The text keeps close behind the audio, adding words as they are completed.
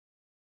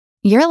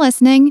You're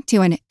listening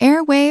to an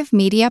Airwave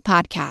Media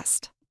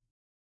Podcast.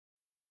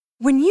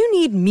 When you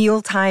need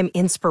mealtime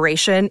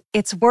inspiration,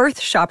 it's worth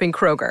shopping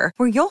Kroger,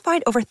 where you'll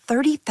find over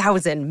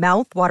 30,000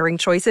 mouth-watering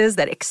choices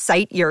that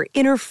excite your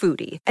inner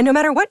foodie. And no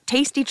matter what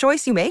tasty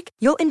choice you make,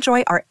 you'll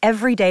enjoy our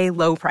everyday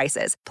low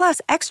prices, plus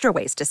extra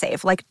ways to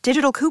save, like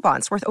digital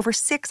coupons worth over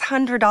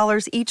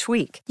 $600 each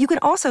week. You can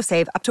also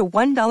save up to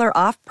 $1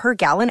 off per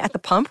gallon at the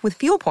pump with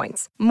fuel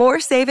points.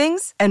 More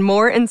savings and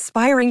more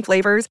inspiring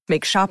flavors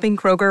make shopping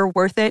Kroger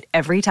worth it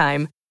every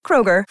time.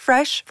 Kroger,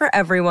 fresh for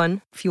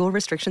everyone. Fuel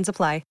restrictions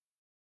apply.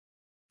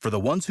 For the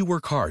ones who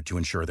work hard to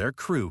ensure their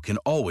crew can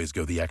always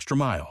go the extra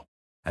mile,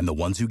 and the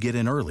ones who get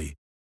in early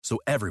so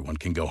everyone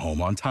can go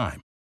home on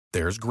time,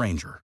 there's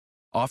Grainger,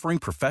 offering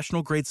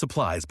professional-grade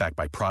supplies backed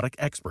by product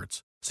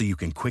experts so you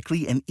can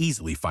quickly and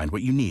easily find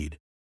what you need.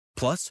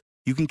 Plus,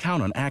 you can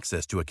count on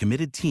access to a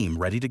committed team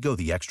ready to go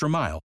the extra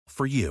mile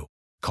for you.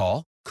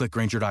 Call, click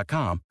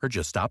Grainger.com, or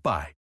just stop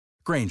by.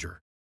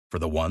 Grainger, for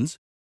the ones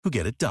who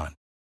get it done.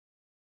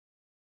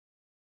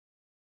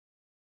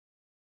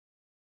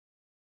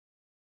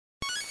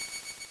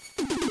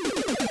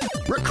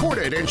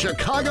 Recorded in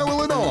Chicago,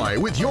 Illinois,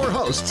 with your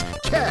hosts,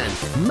 Ken,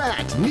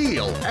 Matt,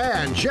 Neil,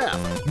 and Jeff.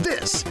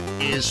 This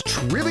is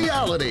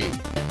Triviality.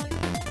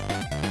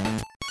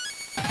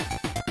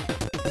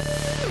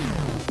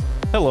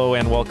 Hello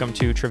and welcome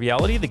to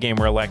Triviality, the game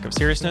where a lack of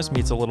seriousness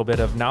meets a little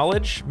bit of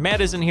knowledge. Matt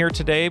isn't here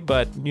today,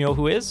 but you know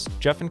who is?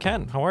 Jeff and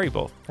Ken. How are you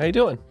both? How you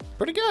doing?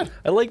 Pretty good.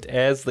 I liked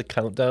as the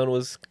countdown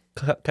was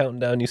counting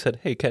down, you said,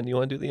 "Hey, Ken, you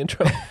want to do the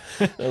intro?"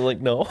 I was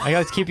like, "No, I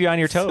got to keep you on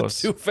your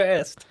toes. too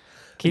fast.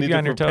 Keep you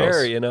on your prepare,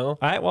 toes. You know.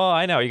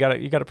 I know you got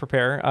to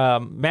prepare.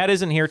 Matt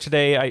isn't here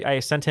today. I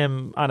sent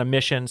him on a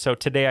mission, so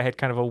today I had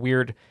kind of a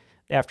weird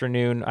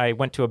afternoon. I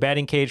went to a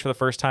batting cage for the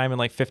first time in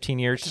like 15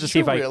 years just to see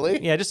if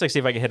just to see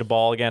if I could hit a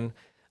ball again.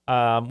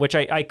 Which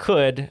I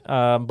could,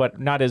 but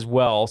not as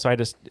well. So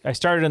I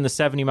started in the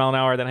 70 mile an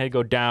hour, then I had to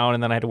go down,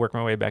 and then I had to work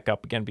my way back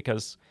up again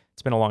because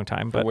it's been a long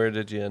time. But where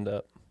did you end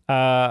up?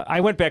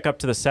 I went back up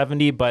to the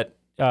 70, but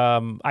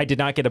I did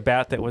not get a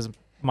bat that was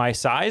my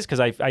size because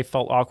I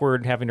felt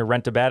awkward having to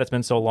rent a bat. It's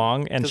been so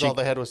long. And because all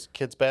they had was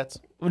kids' bats?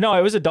 No,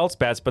 it was adults'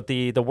 bats, but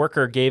the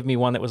worker gave me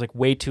one that was like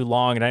way too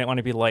long, and I didn't want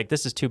to be like,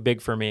 this is too big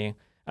for me.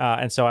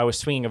 And so I was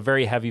swinging a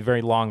very heavy,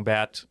 very long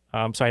bat.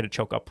 So I had to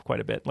choke up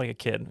quite a bit, like a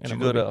kid. Did you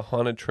go to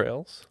Haunted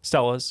Trails?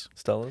 Stella's.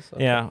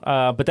 Okay. Yeah.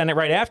 But then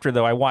right after,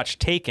 though, I watched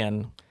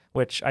Taken,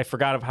 which I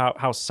forgot of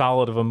how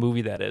solid of a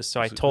movie that is. So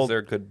I told... Is there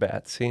a good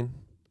bat scene?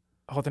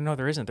 Oh, no,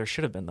 there isn't. There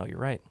should have been, though. You're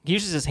right. He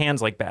uses his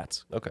hands like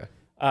bats. Okay.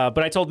 But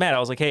I told Matt, I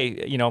was like, hey,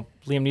 Liam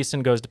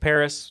Neeson goes to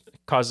Paris,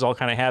 causes all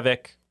kind of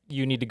havoc.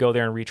 You need to go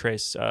there and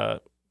retrace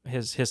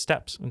his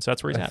steps. And so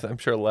that's where he's at. I'm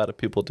sure a lot of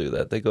people do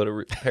that. They go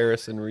to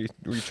Paris and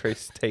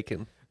retrace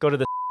Taken. Go to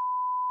the...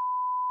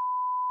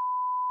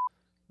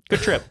 Good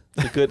trip.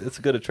 It's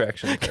a good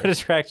attraction. Good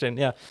attraction,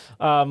 yeah.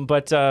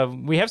 But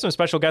we have some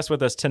special guests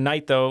with us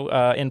tonight, though,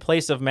 in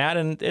place of Matt,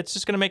 and it's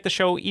just going to make the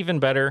show even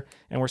better,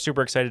 and we're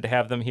super excited to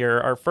have them here.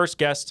 Our first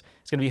guest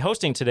is going to be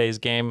hosting today's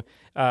game.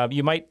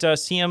 You might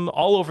see him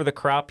all over the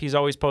crop. He's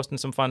always posting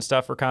some fun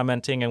stuff or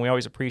commenting, and we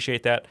always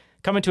appreciate that.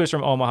 Coming to us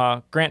from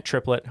Omaha, Grant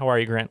Triplett. How are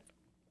you, Grant?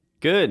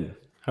 Good.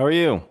 How are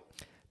you?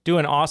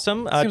 Doing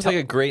awesome. Seems like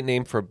a great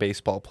name for a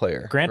baseball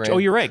player. Grant. Oh,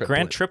 you're right. Triplett.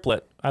 Grant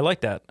Triplett. I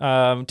like that. Tell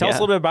us a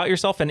little bit about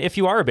yourself, and if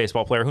you are a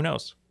baseball player, who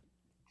knows?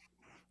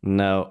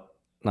 No,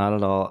 not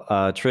at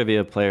all.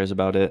 Trivia players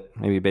about it.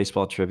 Maybe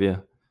baseball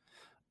trivia.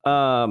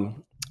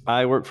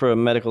 I work for a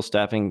medical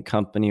staffing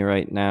company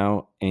right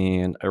now,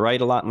 and I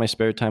write a lot in my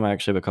spare time. I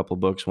actually have a couple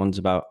books. One's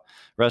about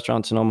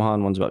restaurants in Omaha,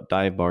 and one's about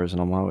dive bars in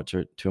Omaha, which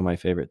are two of my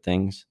favorite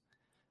things.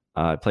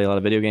 I play a lot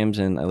of video games,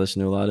 and I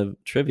listen to a lot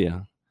of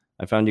trivia.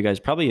 I found you guys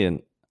probably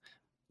in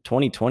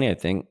 2020, I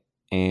think,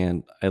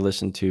 and I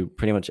listened to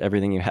pretty much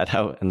everything you had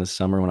out in the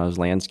summer when I was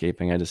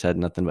landscaping. I just had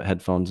nothing but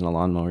headphones and a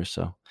lawnmower,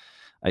 so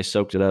I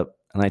soaked it up,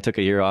 and I took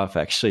a year off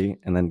actually,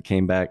 and then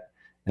came back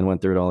and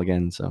went through it all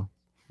again. So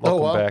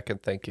welcome back,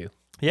 and thank you.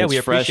 Yeah, it's we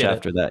appreciate fresh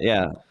after that.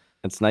 Yeah,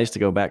 it's nice to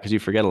go back because you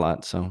forget a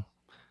lot. So,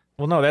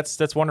 well, no,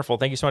 that's wonderful.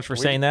 Thank you so much for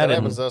saying that. That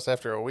happens to us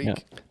after a week.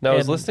 Yeah. Now, I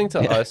was listening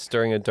to us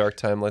during a dark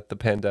time like the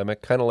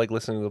pandemic, kind of like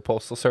listening to the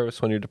Postal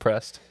Service when you're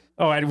depressed.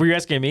 Oh, were you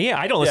asking me?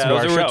 I don't listen to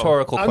our show. It was a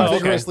rhetorical question. I'm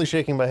vigorously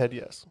shaking my head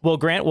yes. Well,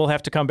 Grant, we'll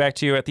have to come back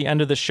to you at the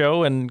end of the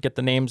show and get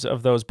the names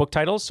of those book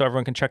titles so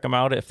everyone can check them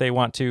out if they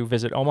want to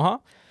visit Omaha.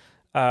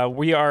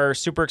 We are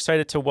super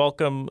excited to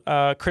welcome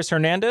Chris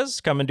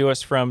Hernandez coming to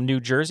us from New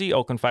Jersey,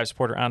 Oakland 5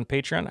 supporter on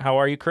Patreon. How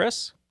are you,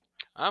 Chris?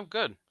 I'm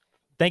good.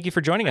 Thank you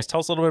for joining us. Tell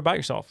us a little bit about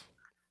yourself.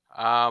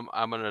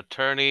 I'm an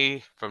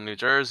attorney from New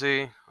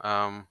Jersey.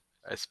 I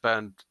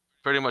spend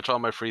pretty much all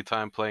my free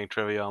time playing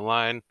trivia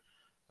online.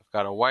 I've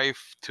got a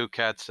wife, 2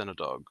 cats, and a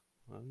dog.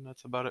 And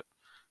that's about it.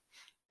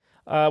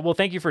 Well,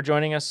 thank you for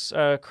joining us,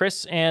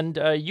 Chris. And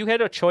you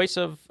had a choice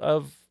of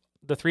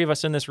the three of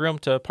us in this room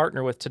to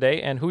partner with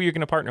today. And who are you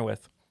going to partner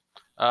with?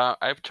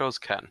 I've chose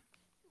Ken.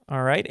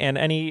 All right. And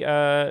any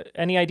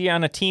idea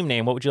on a team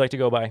name? What would you like to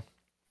go by?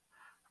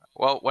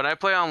 Well, when I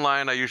play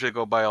online, I usually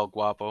go by El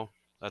Guapo.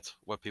 That's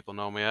what people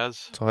know me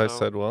as. So I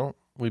said, well,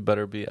 we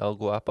better be El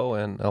Guapo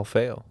and El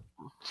Feo.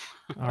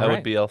 I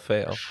would be El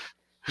Feo.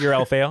 You're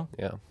El Feo?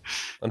 Yeah,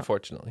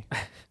 unfortunately.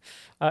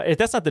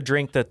 That's not the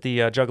drink that the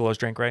Juggalos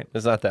drink, right?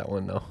 It's not that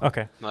one, no.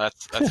 Okay. No,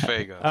 that's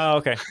Fago. Oh,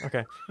 okay.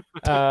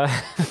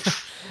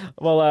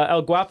 Well,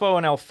 El Guapo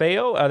and El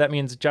Feo, that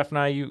means Jeff and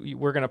I,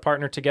 we're going to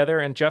partner together.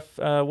 And Jeff,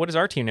 what is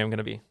our team name going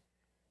to be?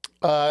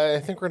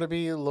 I think we're going to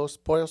be Los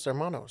Pollos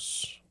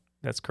Hermanos.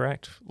 That's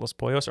correct. Los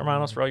Pollos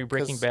Hermanos for all you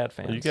Breaking Bad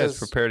fans. Well, you guys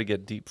prepare to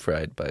get deep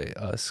fried by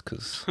us,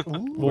 because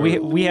well,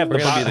 we have we're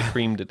going to be the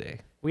cream today.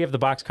 We have the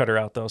box cutter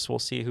out, though, so we'll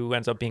see who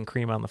ends up being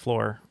cream on the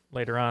floor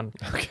later on.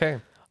 Okay.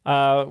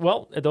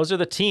 Well, those are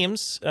the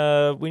teams.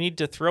 We need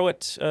to throw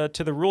it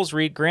to the rules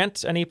read.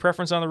 Grant, any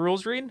preference on the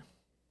rules read?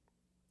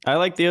 I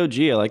like the OG.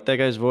 I like that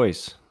guy's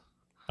voice.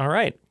 All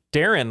right.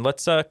 Darren,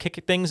 let's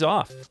kick things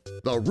off.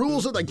 The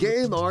rules of the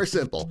game are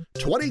simple.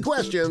 20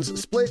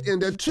 questions split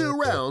into 2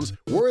 rounds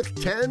worth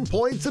 10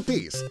 points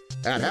apiece.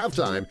 At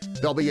halftime,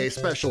 there'll be a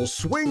special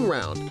swing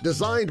round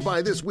designed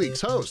by this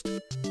week's host.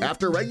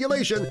 After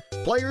regulation,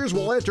 players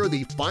will enter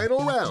the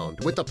final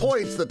round with the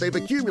points that they've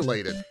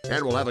accumulated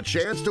and will have a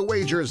chance to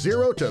wager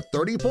 0 to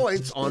 30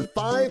 points on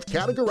 5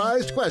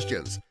 categorized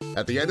questions.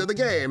 At the end of the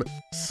game,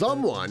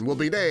 someone will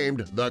be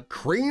named the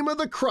cream of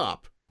the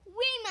crop.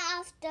 Cream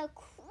of the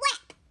crop.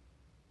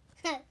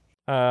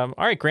 All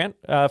right, Grant,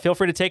 feel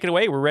free to take it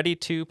away. We're ready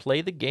to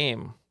play the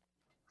game.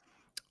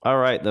 All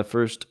right, the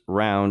first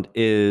round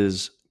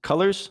is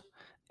colors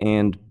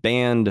and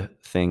banned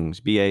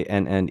things,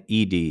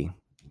 BANNED.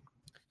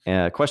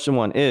 Question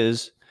 1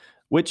 is,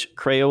 which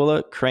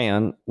Crayola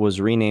crayon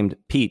was renamed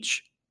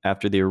Peach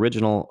after the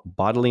original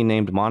bodily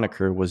named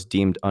moniker was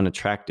deemed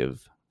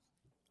unattractive?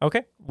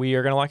 Okay, we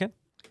are going to lock in.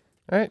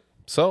 All right.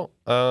 So,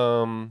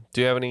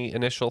 do you have any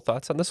initial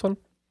thoughts on this one?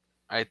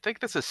 I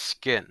think this is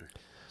Skin.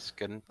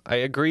 I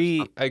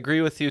agree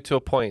with you to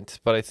a point,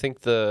 but I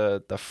think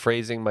the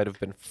phrasing might have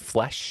been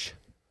flesh.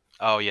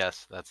 Oh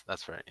yes,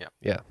 that's right. Yeah.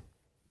 Yeah,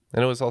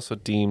 and it was also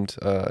deemed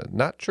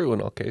not true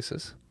in all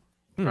cases.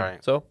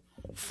 Right. So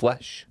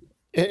flesh.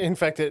 In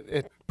fact,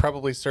 it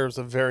probably serves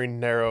a very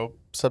narrow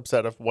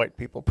subset of white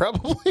people,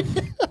 probably,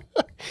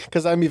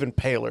 because I'm even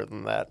paler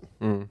than that.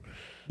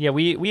 Yeah,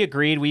 we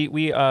agreed.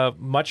 We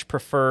much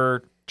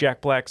prefer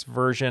Jack Black's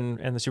version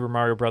in the Super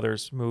Mario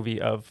Brothers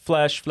movie of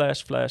flesh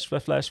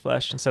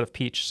instead of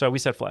peach. So we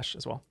said flesh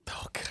as well.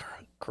 Oh,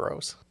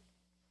 gross.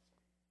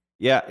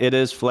 Yeah, it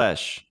is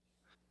flesh.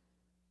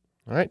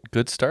 All right,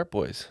 good start,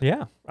 boys.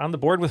 Yeah, on the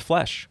board with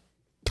flesh.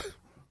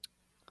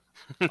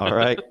 All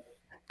right.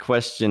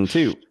 Question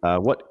 2.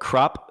 What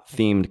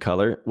crop-themed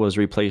color was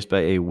replaced by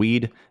a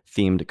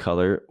weed-themed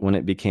color when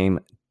it became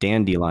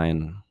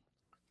dandelion?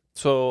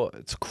 So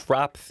it's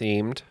crop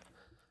themed.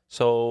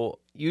 So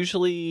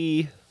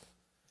usually,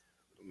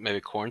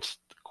 maybe corn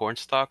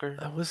stalker.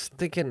 I was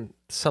thinking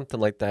something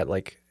like that.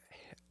 Like,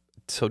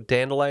 so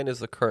dandelion is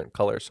the current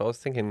color. So I was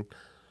thinking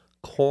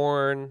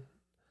corn,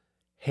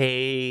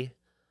 hay,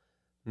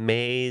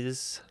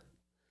 maize,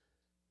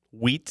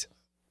 wheat.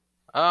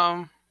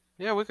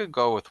 Yeah, we could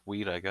go with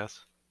wheat, I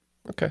guess.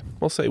 Okay,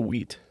 we'll say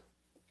wheat.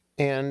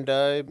 And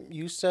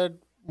you said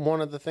one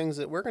of the things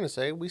that we're going to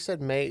say. We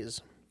said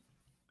maize.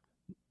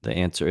 The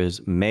answer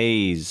is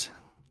maize.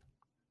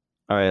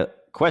 All right,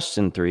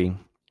 question 3.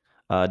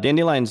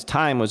 Dandelion's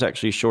time was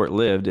actually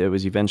short-lived. It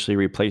was eventually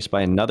replaced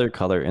by another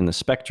color in the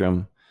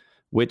spectrum.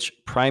 Which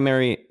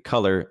primary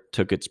color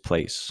took its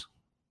place?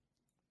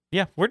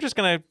 Yeah, we're just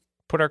going to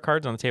put our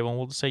cards on the table and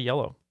we'll just say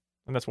yellow.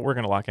 And that's what we're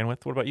going to lock in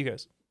with. What about you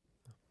guys?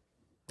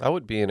 I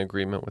would be in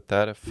agreement with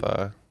that if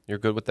you're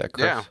good with that,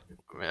 Chris. Yeah,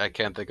 I mean, I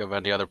can't think of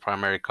any other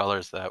primary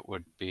colors that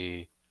would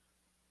be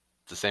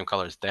the same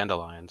color as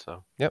dandelion.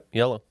 So yep,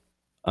 yellow.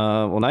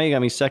 Well, now you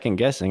got me second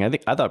guessing.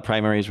 I thought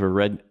primaries were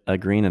red,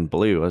 green, and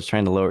blue. I was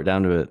trying to lower it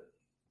down to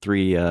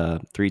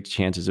three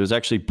chances. It was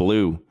actually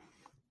blue.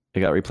 It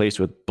got replaced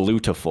with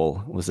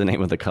Bluetiful was the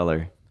name of the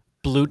color.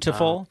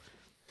 Bluetiful?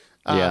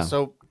 Yeah.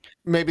 So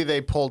maybe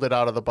they pulled it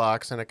out of the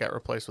box and it got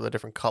replaced with a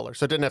different color.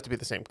 So it didn't have to be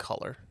the same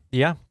color.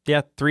 Yeah.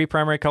 3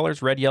 primary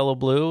colors, red, yellow,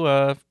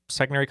 blue.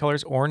 Secondary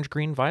colors, orange,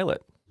 green,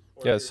 violet.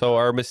 Yeah, so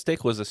our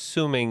mistake was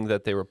assuming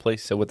that they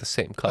replaced it with the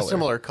same color. A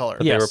similar color.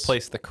 But Yes. they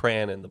replaced the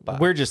crayon in the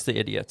box. We're just the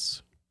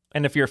idiots.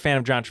 And if you're a fan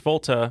of John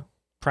Travolta,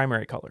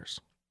 primary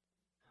colors.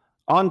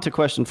 On to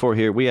question 4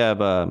 here. We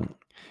have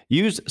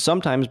used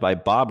sometimes by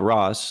Bob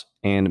Ross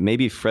and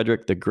maybe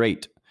Frederick the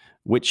Great.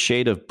 Which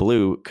shade of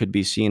blue could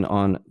be seen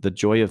on The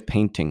Joy of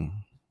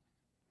Painting?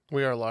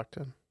 We are locked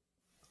in.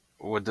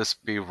 would this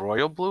be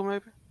royal blue,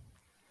 maybe?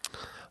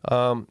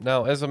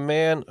 Now, as a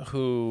man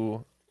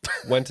who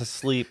went to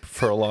sleep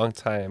for a long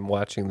time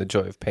watching The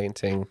Joy of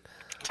Painting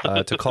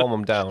to calm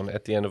him down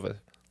at the end of a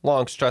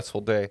long,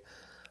 stressful day,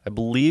 I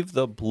believe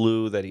the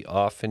blue that he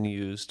often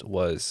used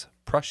was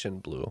Prussian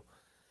blue.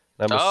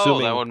 I'm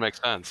assuming that would make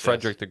sense.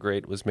 Frederick the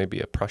Great was maybe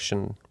a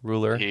Prussian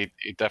ruler. He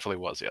definitely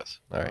was, yes.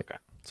 All right. Okay.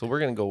 So we're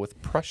going to go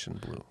with Prussian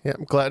blue. Yeah,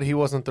 I'm glad he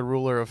wasn't the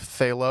ruler of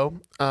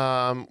Thalo.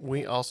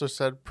 We also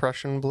said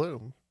Prussian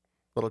blue.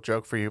 Little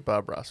joke for you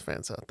Bob Ross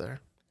fans out there.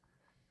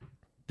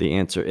 The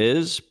answer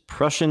is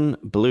Prussian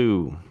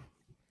blue.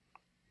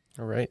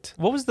 All right.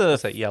 What was the...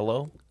 Is that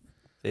yellow?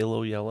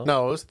 Phthalo yellow?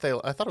 No, it was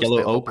I thought it was Yellow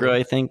phthalo ochre, blue.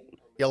 I think.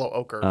 Yellow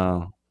ochre.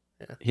 Oh.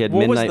 Yeah. He had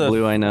What was midnight the-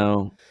 blue, I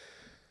know.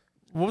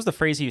 What was the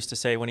phrase he used to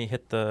say when he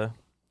hit the...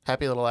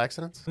 Happy little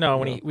accidents? No,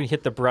 when he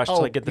hit the brush to Oh,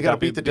 like get the you gotta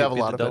devil. beat the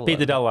devil out of it. Beat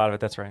the devil out of it.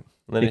 That's right.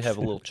 And then he'd have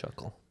a little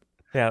chuckle.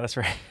 Yeah, that's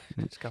right.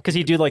 Because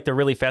he'd do like the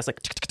really fast, like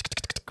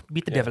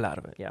beat the devil out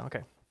of it. Yeah,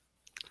 okay.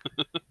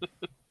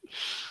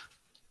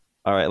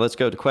 All right, let's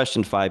go to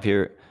question 5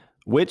 here.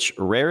 Which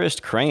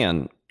rarest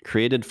crayon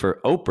created for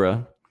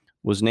Oprah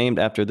was named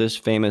after this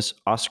famous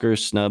Oscar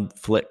snub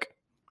flick?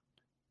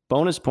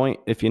 Bonus point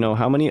if you know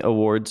how many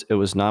awards it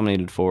was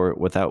nominated for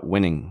without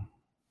winning.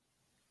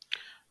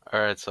 All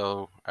right,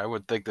 so I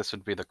would think this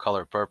would be the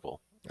color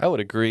purple. I would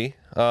agree.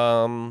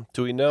 Do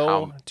we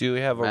know? Do we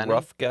have a many?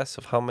 rough guess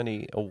of how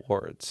many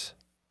awards?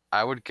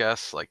 I would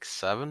guess like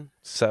 7.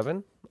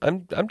 7? I'm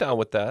down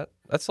with that.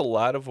 That's a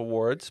lot of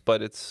awards,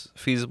 but it's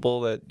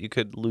feasible that you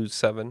could lose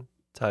 7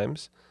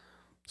 times.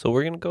 So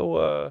we're gonna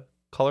go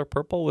color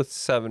purple with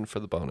 7 for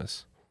the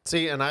bonus.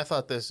 See, and I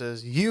thought this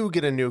is you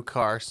get a new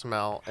car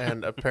smell,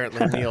 and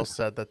apparently Neil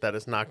said that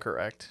is not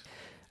correct.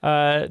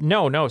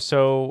 No.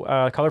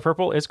 So color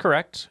purple is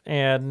correct,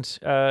 and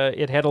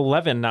it had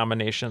 11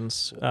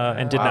 nominations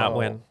and did not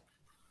win.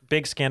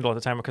 Big scandal at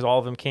the time because all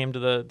of them came to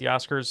the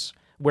Oscars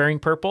wearing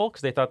purple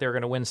because they thought they were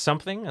going to win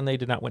something, and they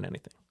did not win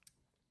anything.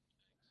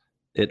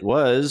 It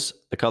was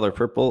the color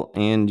purple,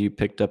 and you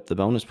picked up the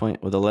bonus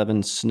point with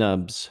 11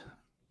 snubs.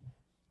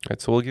 All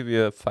right, so we'll give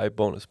you 5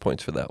 bonus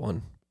points for that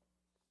one.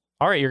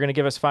 All right, you're going to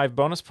give us 5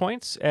 bonus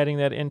points. Adding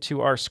that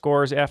into our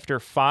scores after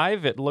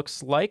 5, it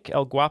looks like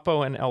El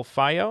Guapo and El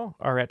Fallo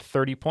are at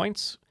 30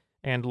 points,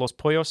 and Los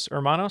Pollos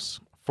Hermanos,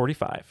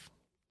 45.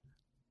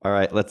 All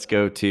right, let's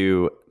go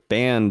to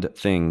banned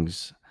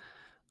things.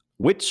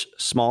 Which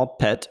small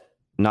pet,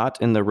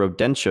 not in the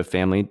Rodentia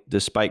family,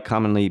 despite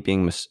commonly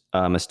being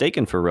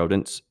mistaken for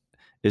rodents,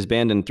 is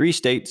banned in 3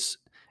 states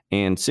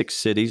and 6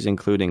 cities,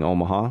 including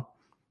Omaha,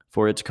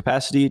 for its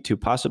capacity to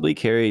possibly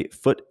carry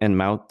foot and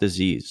mouth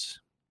disease?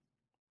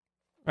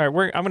 All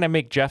right, I'm going to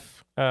make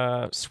Jeff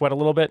sweat a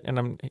little bit, and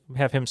I'm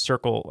have him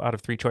circle out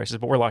of 3 choices,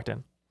 but we're locked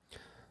in.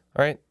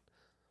 All right.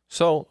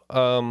 So,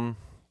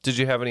 did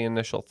you have any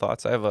initial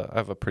thoughts? I have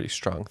a pretty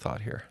strong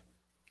thought here.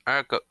 All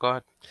right, go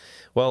ahead.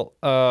 Well,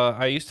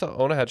 I used to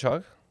own a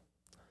hedgehog,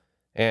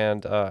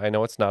 and I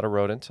know it's not a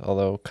rodent,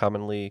 although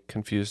commonly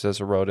confused as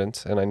a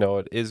rodent, and I know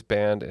it is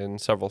banned in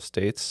several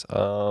states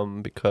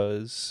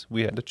because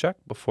we had to check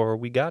before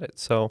we got it.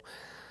 So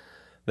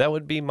that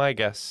would be my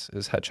guess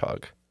is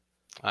hedgehog.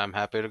 I'm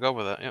happy to go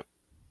with that. Yep.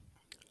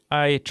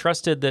 I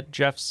trusted that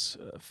Jeff's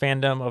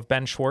fandom of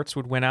Ben Schwartz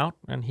would win out,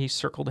 and he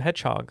circled a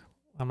hedgehog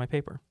on my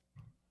paper.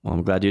 Well,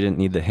 I'm glad you didn't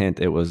need the hint.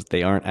 It was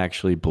they aren't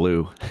actually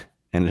blue,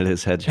 and it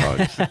is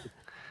hedgehogs.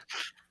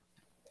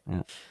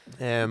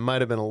 Yeah, it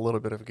might have been a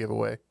little bit of a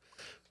giveaway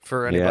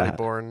for anybody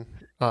born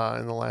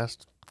in the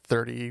last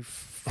 30,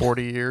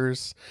 40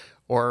 years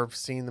or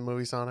seen the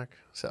movie Sonic.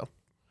 So,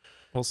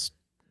 well,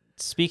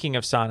 speaking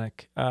of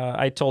Sonic,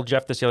 I told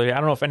Jeff this the other day. I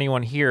don't know if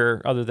anyone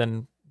here, other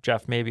than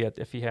Jeff, maybe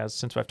if he has,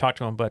 since I've talked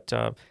to him, but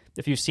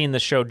if you've seen the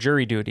show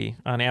Jury Duty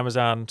on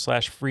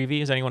Amazon/Freevee,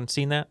 has anyone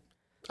seen that?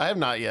 I have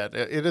not yet.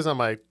 It is on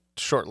my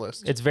short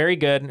list. It's very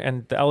good,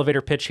 and the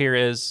elevator pitch here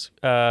is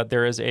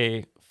there is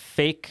a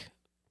fake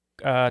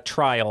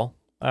trial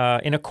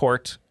in a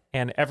court,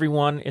 and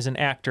everyone is an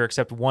actor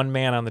except one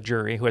man on the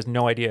jury who has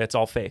no idea it's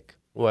all fake.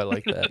 Oh, I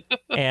like that.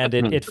 And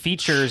it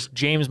features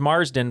James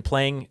Marsden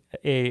playing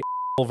a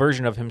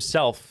version of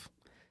himself,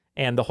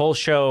 and the whole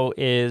show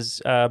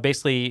is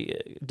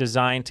basically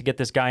designed to get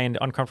this guy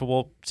into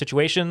uncomfortable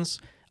situations,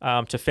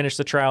 to finish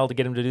the trial, to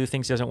get him to do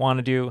things he doesn't want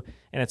to do,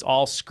 and it's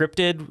all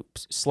scripted /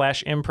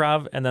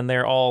 improv, and then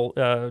they're all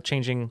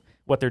changing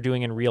what they're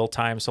doing in real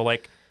time. So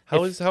like,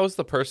 how is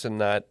the person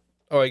not?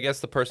 Oh, I guess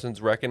the person's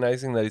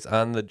recognizing that he's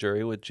on the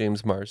jury with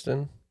James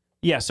Marsden.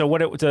 Yeah. So what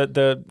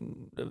the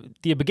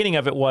beginning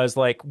of it was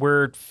like,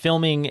 we're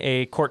filming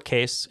a court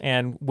case,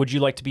 and would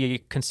you like to be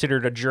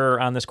considered a juror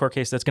on this court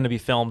case that's going to be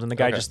filmed? And the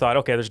guy just thought,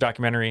 okay, there's a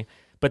documentary.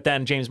 But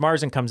then James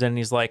Marsden comes in and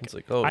he's like,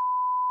 oh,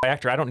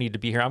 actor, I don't need to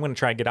be here. I'm going to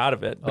try and get out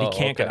of it, but he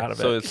can't get out of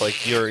it. So it's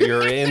like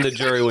you're in the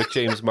jury with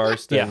James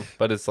Marsden,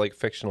 but it's like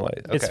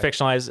fictionalized. Okay. It's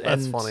fictionalized.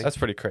 That's and funny. That's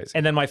pretty crazy.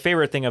 And then my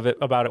favorite thing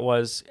about it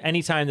was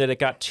anytime that it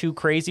got too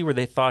crazy where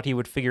they thought he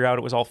would figure out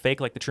it was all fake,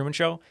 like the Truman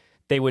Show,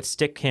 they would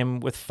stick him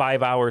with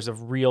 5 hours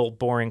of real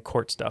boring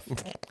court stuff.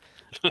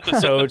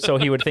 so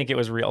he would think it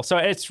was real. So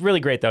it's really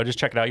great though. Just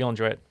check it out. You'll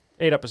enjoy it.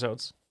 8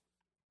 episodes.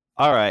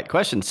 All right,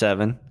 question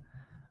 7.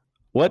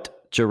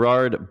 What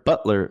Gerard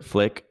Butler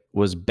flick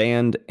was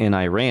banned in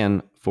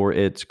Iran for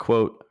its,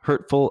 quote,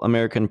 hurtful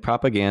American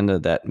propaganda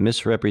that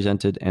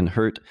misrepresented and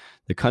hurt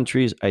the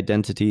country's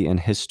identity and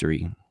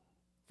history?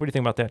 What do you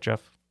think about that,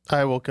 Jeff?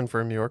 I will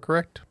confirm you are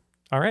correct.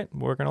 All right,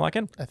 we're going to lock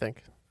in. I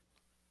think.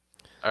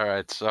 All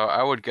right, so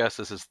I would guess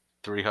this is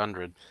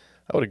 300.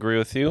 I would agree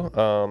with you.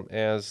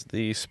 As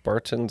the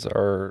Spartans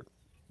are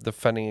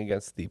defending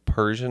against the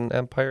Persian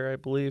Empire, I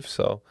believe.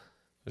 So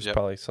there's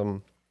probably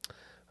some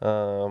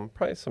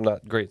Probably some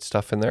not great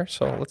stuff in there,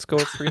 so let's go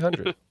with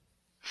 300.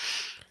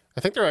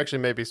 I think there actually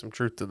may be some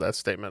truth to that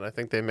statement. I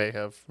think they may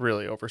have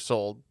really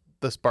oversold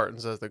the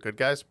Spartans as the good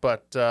guys,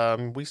 but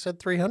we said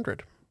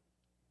 300.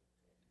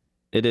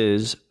 It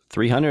is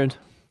 300.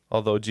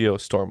 Although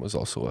Geostorm was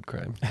also a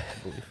crime, I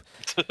believe.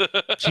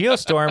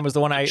 Geostorm was the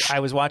one I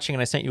was watching,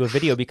 and I sent you a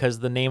video because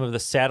the name of the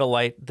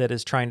satellite that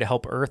is trying to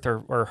help Earth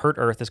or hurt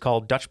Earth is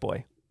called Dutch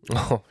Boy.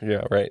 Oh,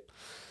 yeah, right.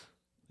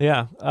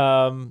 Yeah.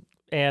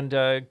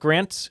 And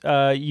Grant,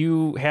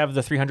 you have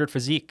the 300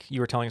 physique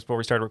you were telling us before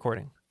we started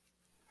recording.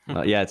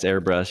 Yeah, it's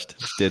airbrushed.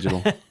 It's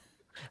digital.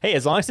 Hey,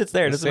 as long as it's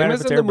there, it doesn't Same matter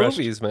as if it's in the airbrushed.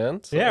 movies,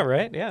 man. So Yeah,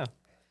 right? Yeah.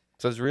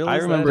 it's as real I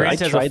as remember that.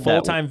 Grant I has a tried that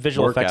full-time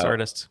visual effects workout.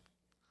 artist.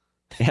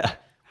 Yeah.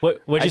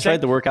 What'd you I say?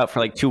 tried the workout for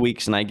like 2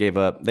 weeks and I gave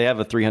up. They have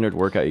a 300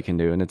 workout you can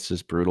do, and it's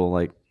just brutal.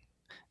 Like,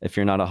 if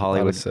you're not a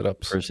Hollywood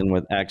sit-ups. person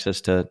with access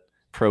to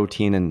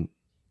protein and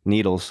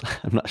needles,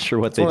 I'm not sure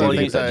what they Well,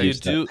 do. you- to you use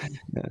do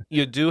that.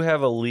 you do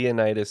have a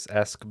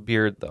Leonidas-esque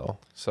beard, though,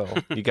 so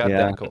you got Yeah.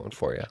 that going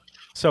for you.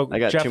 So, I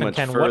got Jeff too and much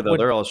Ken, fur, though.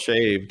 They're all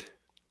shaved.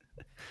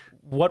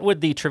 what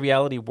would the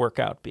triviality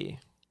workout be?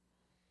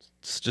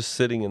 It's just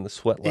sitting in the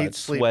sweat lodge, Eat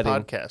Sleep sweating.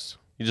 podcast.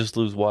 You just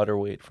lose water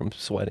weight from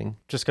sweating.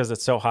 Just because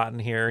it's so hot in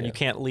here and you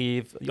can't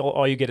leave.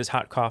 All you get is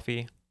hot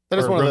coffee. That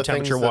is or one of room the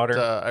things temperature water.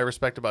 that I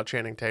respect about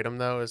Channing Tatum,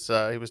 though, is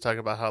he was talking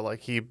about how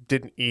like he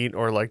didn't eat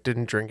or like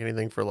didn't drink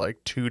anything for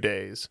like 2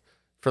 days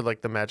for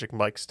like the Magic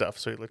Mike stuff,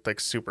 so he looked like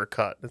super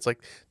cut. It's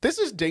like, this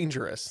is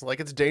dangerous. Like,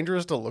 it's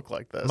dangerous to look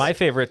like this. My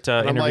favorite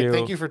And I'm interview, like,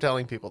 thank you for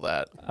telling people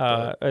that.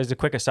 as a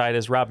quick aside,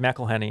 is Rob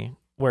McElhenney,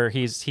 where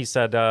he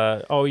said,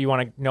 "Oh, you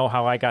want to know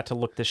how I got to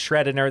look this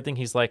shredded and everything?"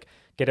 He's like,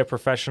 "Get a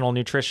professional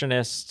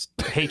nutritionist.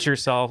 Hate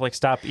yourself. Like,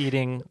 stop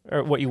eating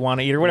or what you want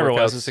to eat or whatever Work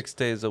it out was." 6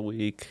 days a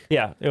week.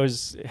 Yeah, it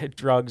was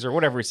drugs or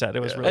whatever he said. It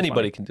was really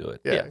Anybody funny. can do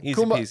it. Yeah,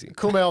 easy peasy.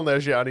 Kumail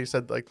Nanjiani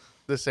said like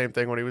the same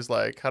thing when he was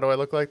like, "How do I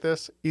look like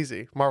this?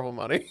 Easy, Marvel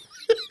money."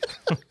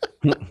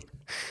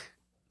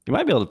 You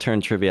might be able to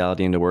turn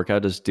triviality into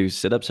workout. Just do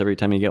sit-ups every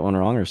time you get one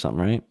wrong or something,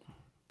 right?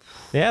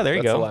 Yeah, there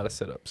you That's go. a lot of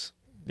sit-ups.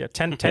 Yeah,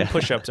 10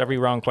 push-ups every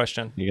wrong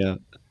question. Yeah.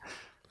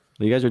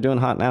 You guys are doing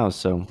hot now,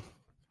 so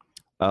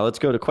let's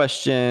go to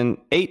question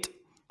 8.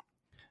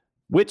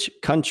 Which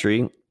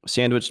country,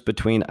 sandwiched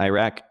between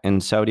Iraq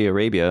and Saudi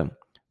Arabia,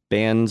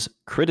 bans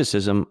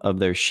criticism of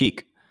their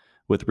sheikh,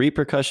 with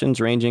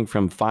repercussions ranging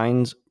from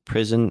fines,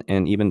 prison,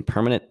 and even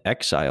permanent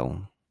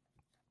exile?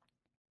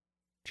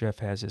 Jeff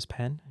has his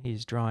pen.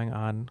 He's drawing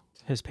on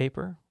his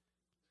paper.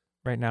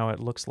 Right now it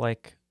looks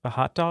like a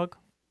hot dog,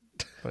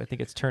 but I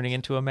think it's turning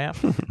into a map.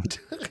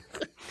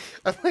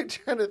 I'm like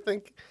trying to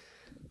think.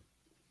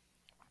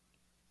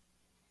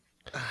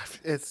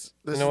 This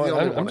You is know the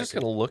what? only I'm one just I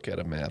going to look at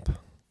a map.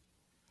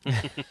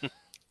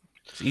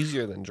 It's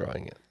easier than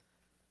drawing it.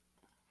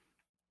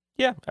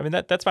 Yeah, I mean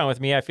that's fine with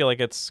me. I feel like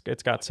it's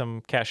got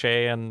some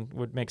cachet and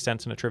would make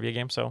sense in a trivia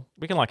game, so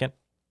we can lock in.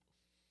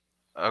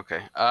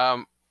 Okay.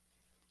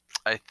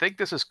 I think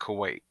this is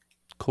Kuwait.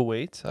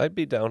 Kuwait, I'd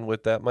be down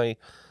with that. My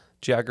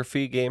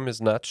geography game is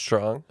not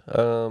strong,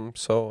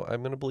 so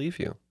I'm going to believe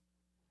you.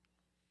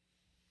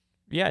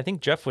 Yeah, I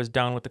think Jeff was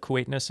down with the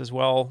Kuwaitness as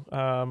well.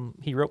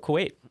 He wrote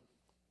Kuwait.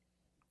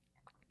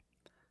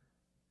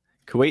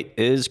 Kuwait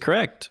is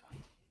correct.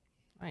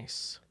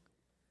 Nice.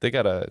 They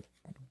got a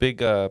big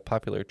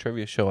popular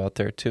trivia show out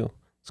there too.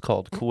 It's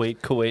called Kuwait,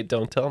 Kuwait,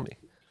 Don't Tell Me.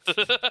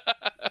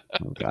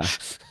 Oh,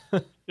 gosh.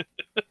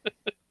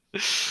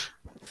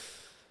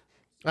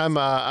 I'm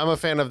a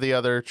fan of the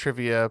other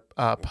trivia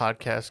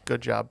podcast.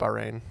 Good job,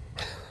 Bahrain.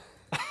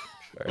 All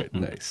right,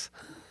 nice.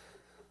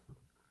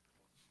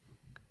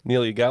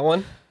 Neil, you got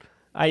one?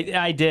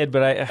 I did,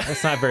 but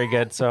it's not very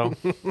good, so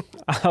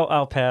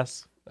I'll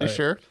pass. You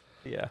sure?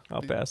 Yeah,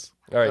 I'll pass.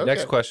 All right,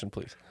 next Okay. question,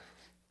 please.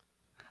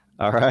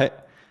 All right.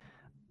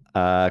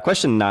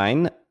 Question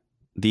 9.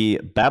 The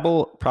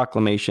Babel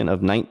Proclamation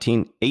of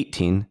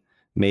 1918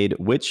 made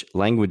which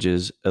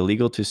languages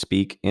illegal to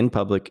speak in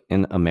public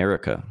in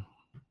America?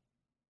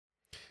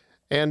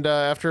 And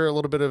after a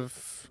little bit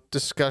of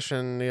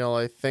discussion, Neil,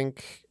 I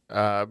think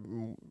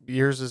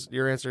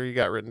your answer you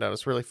got written down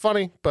is really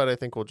funny, but I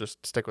think we'll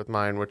just stick with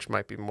mine, which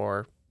might be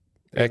more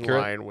Accurate.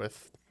 in line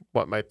with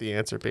what might the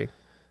answer be.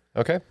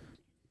 Okay.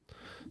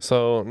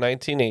 So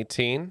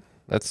 1918,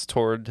 that's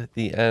toward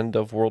the end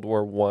of World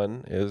War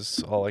I,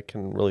 is all I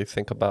can really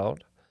think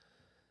about.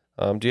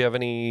 Do you have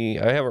any?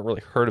 I haven't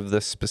really heard of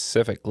this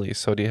specifically,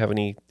 so do you have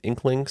any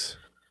inklings?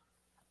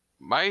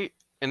 My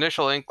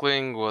initial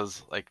inkling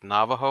was like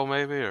Navajo,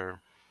 maybe, or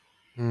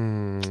I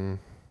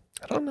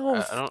don't know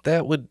if I don't-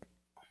 that would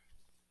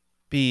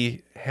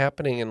be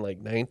happening in like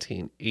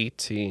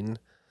 1918.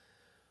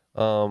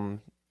 I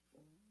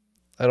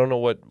don't know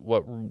what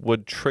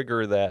would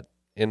trigger that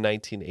in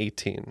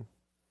 1918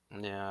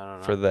 yeah, I don't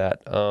know. for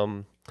that.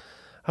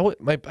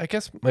 I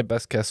guess my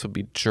best guess would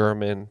be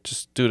German,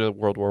 just due to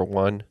World War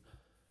One.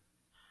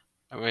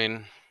 I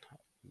mean,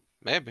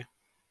 maybe.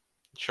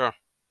 Sure.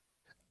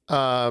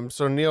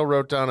 So Neil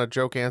wrote down a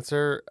joke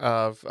answer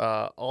of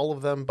all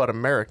of them but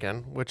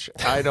American, which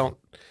I don't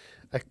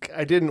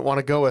I didn't want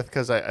to go with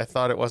because I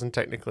thought it wasn't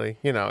technically,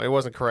 it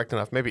wasn't correct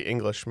enough. Maybe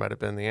English might have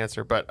been the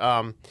answer, but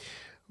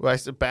I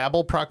said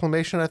Babel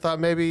proclamation. I thought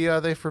maybe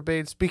they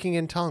forbade speaking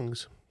in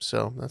tongues,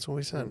 so that's what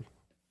we said.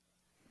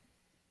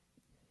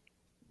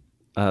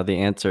 The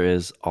answer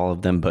is all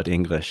of them but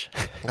English.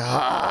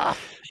 Ah.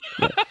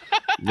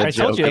 The I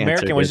told you joke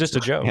American answer was gets-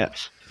 just a joke.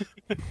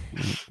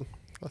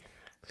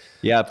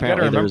 Yeah,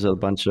 apparently there remember- was a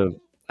bunch of,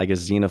 I guess,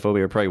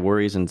 xenophobia or probably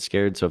worries and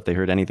scared. So if they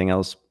heard anything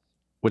else,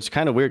 which is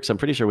kind of weird because I'm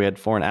pretty sure we had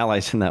foreign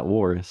allies in that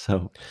war.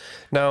 So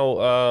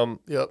Now,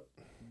 Yep.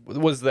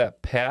 was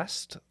that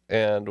passed?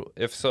 And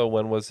if so,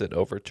 when was it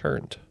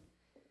overturned?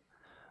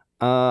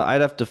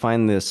 I'd have to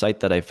find the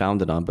site that I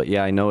found it on. But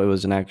yeah, I know it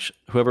was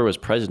whoever was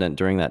president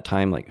during that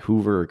time, like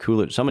Hoover or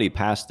Coolidge, somebody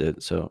passed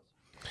it. So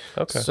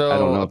Okay. So I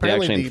don't know if they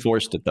apparently actually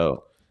enforced it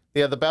though.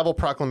 Yeah, the Babel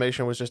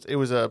Proclamation was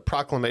a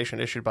proclamation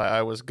issued by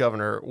Iowa's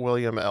Governor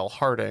William L.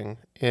 Harding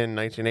in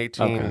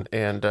 1918, Okay.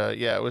 and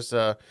it was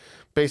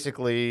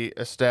basically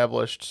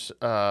established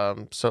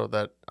so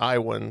that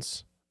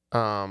Iowans,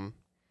 wouldn't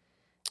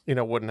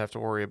have to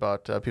worry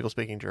about people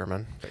speaking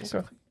German.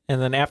 Basically.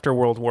 And then after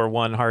World War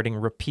I, Harding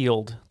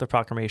repealed the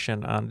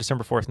proclamation on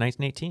December 4th,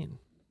 1918.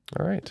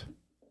 All right.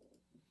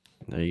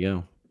 There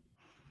you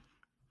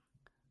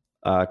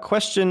go.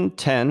 Question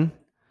 10.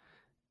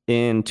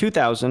 In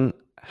 2000,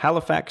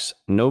 Halifax,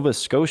 Nova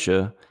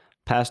Scotia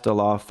passed a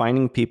law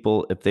fining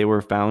people if they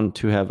were found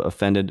to have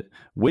offended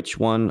which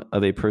one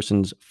of a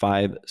person's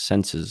 5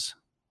 senses?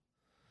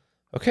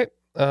 Okay.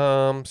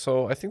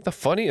 So I think the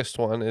funniest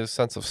one is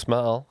sense of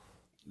smell.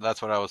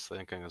 That's what I was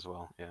thinking as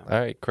well. Yeah. All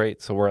right,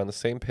 great. So we're on the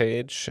same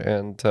page,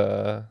 and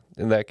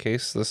in that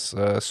case, this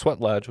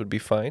sweat lodge would be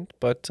fine.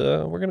 But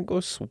we're gonna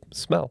go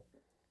smell.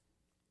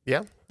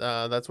 Yeah,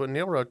 that's what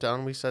Neil wrote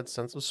down. We said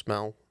sense of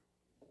smell.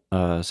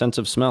 Sense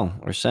of smell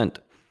or scent.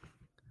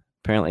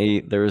 Apparently,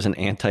 there was an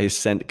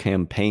anti-scent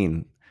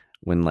campaign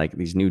when like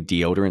these new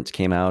deodorants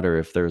came out, or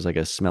if there was like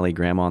a smelly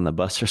grandma on the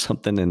bus or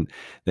something, and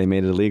they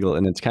made it illegal.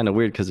 And it's kind of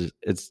weird because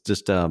it's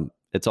just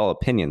it's all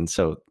opinion.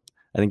 So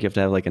I think you have to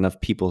have like enough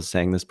people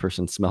saying this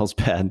person smells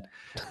bad.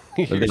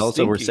 But they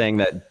also were saying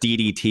that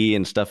DDT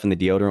and stuff in the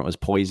deodorant was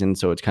poison.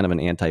 So it's kind of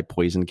an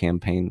anti-poison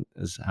campaign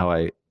is how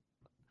I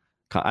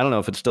don't know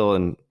if it's still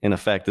in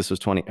effect. This was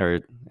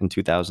in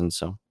 2000.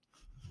 So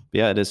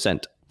yeah, it is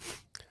scent.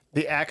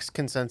 The Axe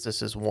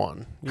consensus is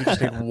 1. You just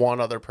need one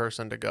other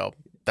person to go.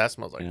 That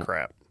smells like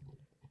crap.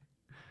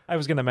 I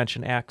was going to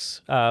mention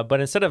Axe,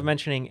 but instead of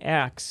mentioning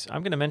Axe,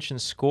 I'm going to mention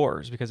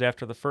scores because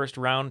after the first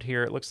round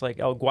here, it looks like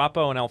El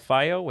Guapo and El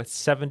Fayo with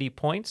 70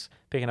 points,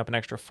 picking up an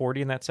extra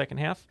 40 in that second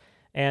half,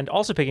 and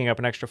also picking up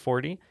an extra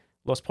 40.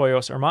 Los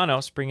Pollos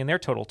Hermanos bringing their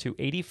total to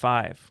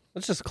 85.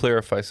 Let's just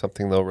clarify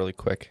something though, really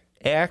quick.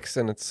 Axe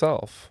in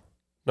itself,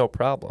 no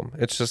problem.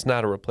 It's just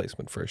not a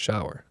replacement for a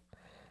shower.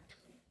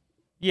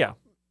 Yeah.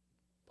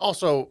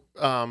 Also,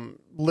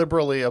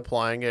 liberally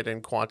applying it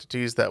in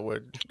quantities that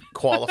would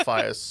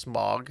qualify as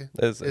smog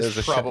is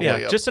is probably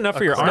just enough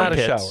for your not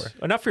a armpits. shower.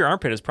 Enough for your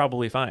armpit is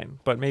probably fine,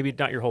 but maybe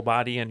not your whole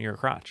body and your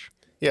crotch.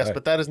 Yes, Right.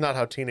 but that is not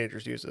how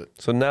teenagers use it.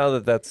 So now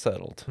that that's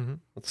settled,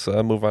 let's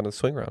move on to the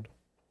swing round.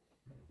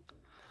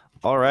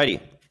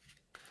 Alrighty.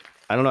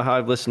 I don't know how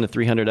I've listened to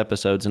 300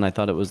 episodes and I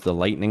thought it was the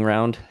lightning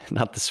round,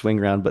 not the swing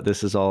round, but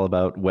this is all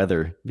about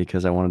weather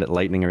because I wanted it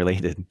lightning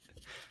related.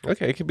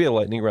 Okay, it could be a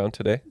lightning round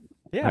today.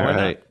 Yeah. All why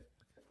not? right.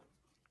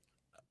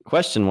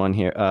 Question 1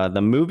 here.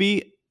 The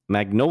movie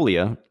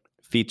Magnolia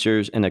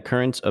features an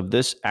occurrence of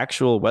this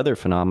actual weather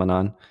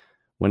phenomenon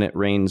when it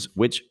rains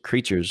which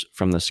creatures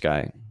from the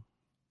sky?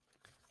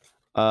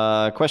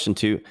 Question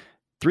 2.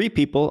 3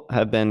 people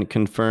have been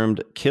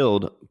confirmed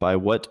killed by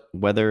what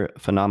weather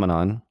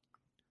phenomenon?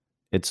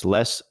 It's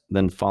less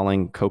than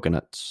falling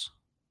coconuts.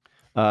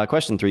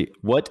 Question 3.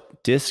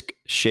 What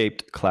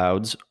disc-shaped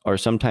clouds are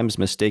sometimes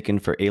mistaken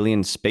for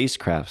alien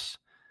spacecrafts?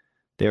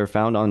 They are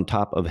found on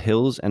top of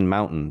hills and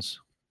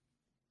mountains.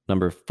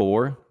 Number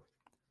 4.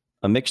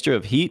 A mixture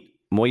of heat,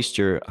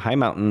 moisture, high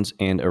mountains,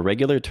 and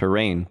irregular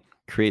terrain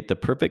create the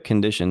perfect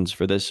conditions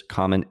for this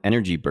common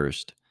energy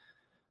burst.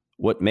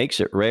 What makes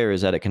it rare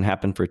is that it can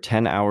happen for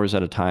 10 hours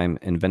at a time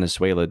in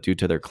Venezuela due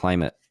to their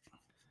climate.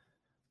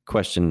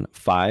 Question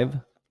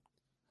 5.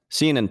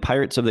 Seen in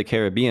Pirates of the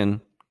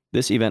Caribbean,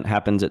 this event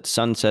happens at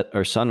sunset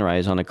or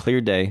sunrise on a clear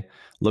day,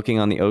 looking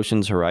on the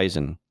ocean's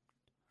horizon.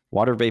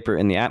 Water vapor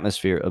in the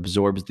atmosphere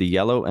absorbs the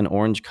yellow and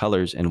orange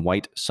colors in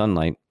white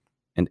sunlight,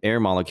 and air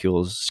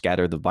molecules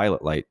scatter the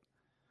violet light.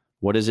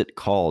 What is it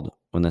called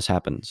when this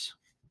happens?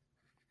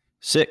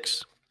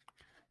 6.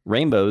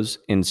 Rainbows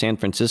in San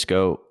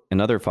Francisco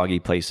and other foggy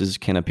places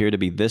can appear to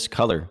be this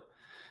color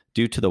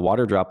due to the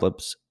water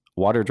droplets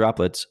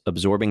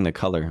absorbing the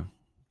color.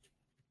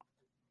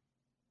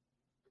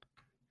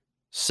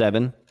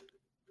 7.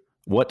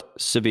 What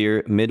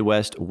severe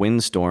Midwest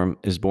windstorm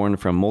is born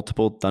from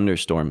multiple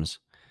thunderstorms?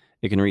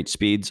 It can reach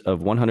speeds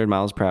of 100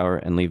 miles per hour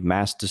and leave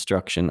mass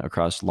destruction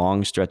across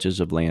long stretches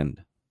of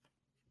land.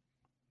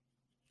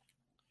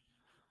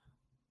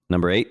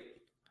 Number 8.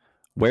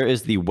 Where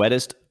is the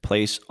wettest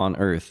place on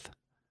Earth?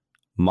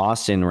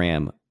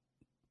 Mawsynram,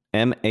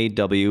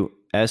 MAWSYNRAM,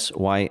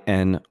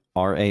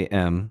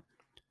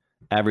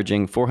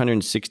 averaging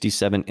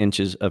 467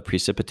 inches of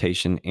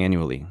precipitation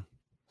annually.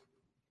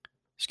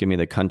 Just give me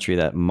the country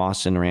that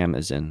Mawson-Ram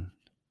is in.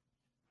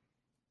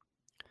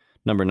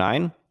 Number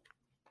 9,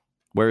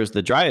 where is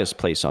the driest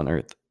place on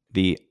Earth?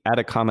 The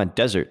Atacama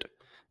Desert,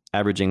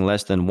 averaging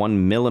less than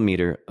 1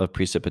 millimeter of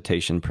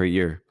precipitation per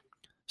year.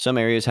 Some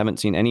areas haven't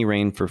seen any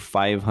rain for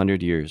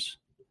 500 years.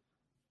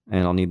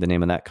 And I'll need the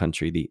name of that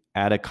country. The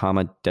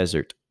Atacama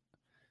Desert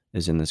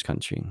is in this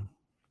country.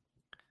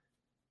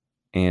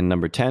 And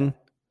number 10,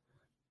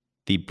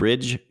 the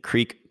Bridge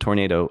Creek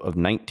tornado of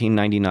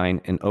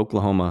 1999 in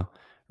Oklahoma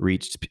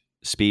reached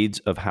speeds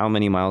of how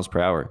many miles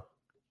per hour?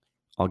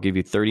 I'll give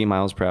you 30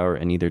 miles per hour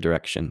in either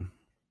direction.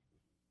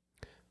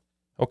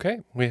 Okay,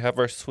 we have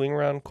our swing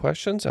round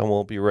questions, and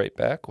we'll be right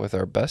back with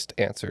our best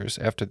answers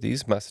after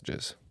these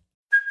messages.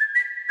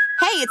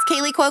 Hey, it's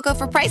Kaylee Cuoco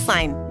for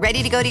Priceline.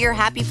 Ready to go to your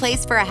happy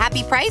place for a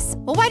happy price?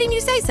 Well, why didn't you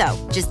say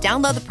so? Just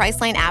download the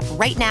Priceline app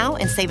right now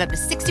and save up to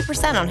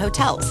 60% on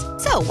hotels.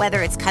 So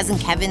whether it's Cousin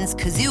Kevin's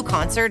Kazoo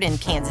Concert in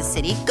Kansas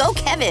City, go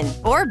Kevin,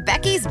 or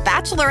Becky's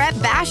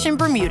Bachelorette Bash in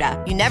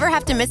Bermuda, you never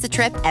have to miss a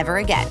trip ever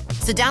again.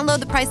 So download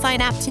the Priceline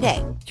app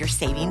today. Your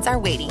savings are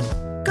waiting.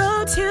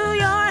 Go to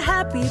your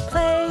happy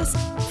place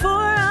for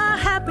a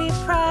happy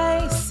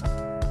price.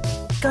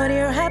 Go to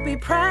your happy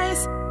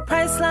price,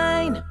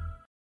 Priceline.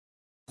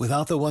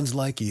 Without the ones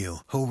like you,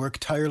 who work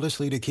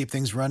tirelessly to keep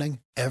things running,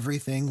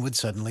 everything would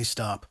suddenly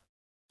stop.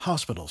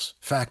 Hospitals,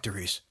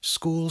 factories,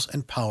 schools,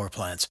 and power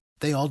plants,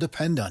 they all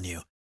depend on you.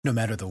 No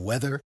matter the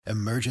weather,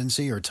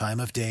 emergency, or time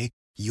of day,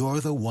 you're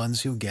the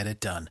ones who get it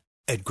done.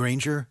 At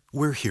Grainger,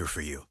 we're here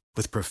for you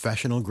with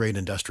professional-grade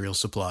industrial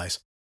supplies.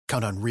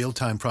 Count on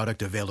real-time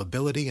product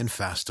availability and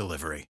fast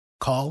delivery.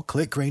 Call,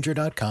 click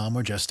Grainger.com,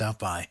 or just stop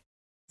by.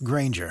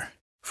 Grainger,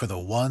 for the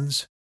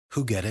ones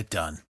who get it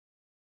done.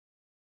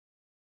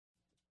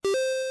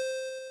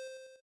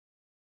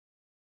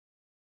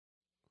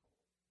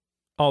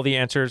 All the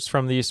answers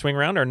from the swing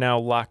round are now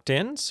locked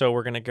in, so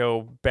we're going to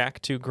go back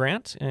to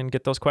Grant and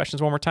get those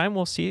questions one more time.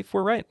 We'll see if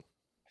we're right.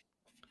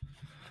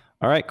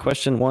 All right,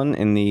 question 1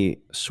 in the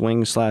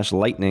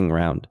swing/lightning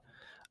round.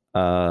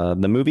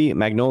 The movie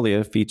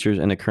Magnolia features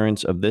an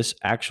occurrence of this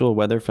actual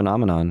weather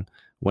phenomenon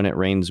when it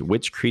rains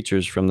which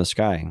creatures from the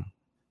sky?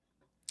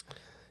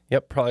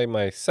 Yep, probably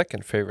my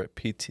second favorite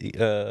P.T.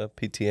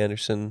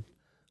 Anderson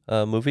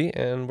movie,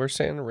 and we're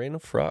saying Rain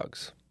of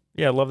Frogs.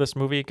 Yeah, I love this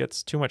movie. It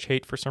gets too much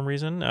hate for some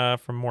reason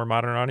from more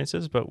modern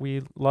audiences, but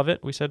we love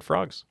it. We said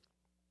frogs.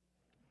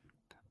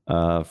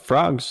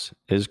 Frogs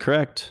is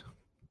correct.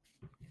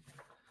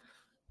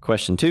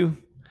 Question 2.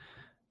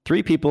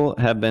 3 people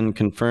have been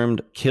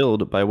confirmed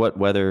killed by what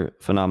weather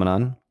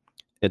phenomenon?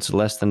 It's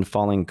less than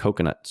falling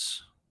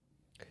coconuts.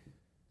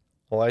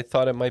 Well, I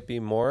thought it might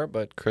be more,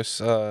 but Chris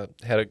had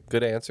a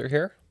good answer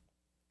here.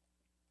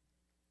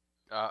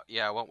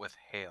 Yeah, I went with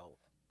hail.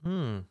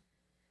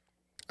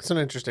 It's an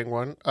interesting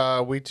one.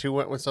 We too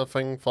went with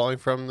something falling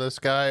from the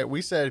sky.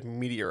 We said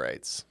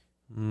meteorites.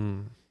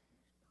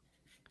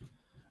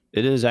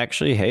 It is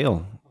actually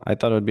hail. I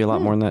thought it would be a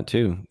lot more than that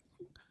too.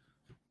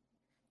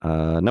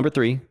 Number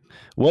 3.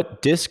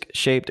 What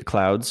disc-shaped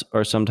clouds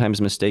are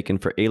sometimes mistaken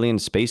for alien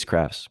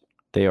spacecrafts?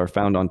 They are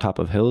found on top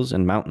of hills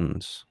and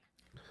mountains.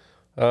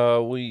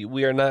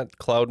 We are not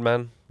cloud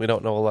men. We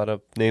don't know a lot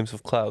of names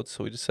of clouds,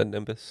 so we just said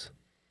nimbus.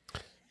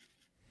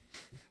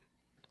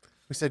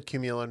 We said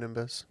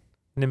cumulonimbus.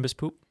 Nimbus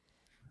poop.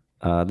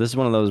 This is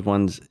one of those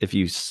ones, if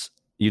you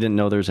didn't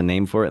know there's a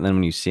name for it, and then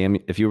when you see them,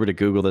 if you were to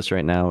Google this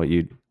right now,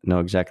 you'd know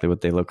exactly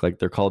what they look like.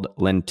 They're called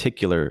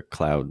lenticular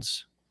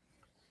clouds.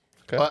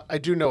 Okay. Well, I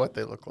do know what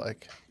they look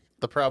like.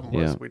 The problem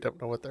was we don't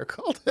know what they're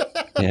called.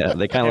 Yeah,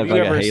 they kind of look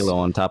like a halo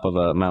on top of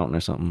a mountain or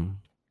something.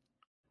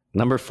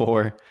 Number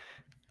 4,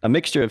 a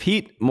mixture of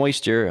heat,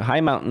 moisture,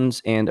 high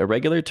mountains, and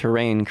irregular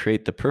terrain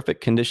create the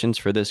perfect conditions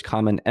for this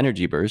common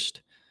energy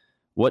burst.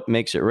 What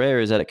makes it rare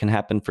is that it can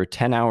happen for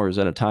 10 hours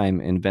at a time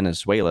in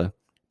Venezuela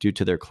due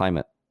to their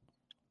climate.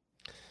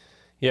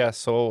 Yeah,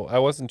 so I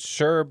wasn't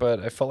sure, but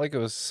I felt like it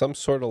was some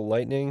sort of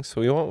lightning, so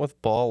we went with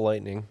ball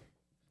lightning.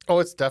 Oh,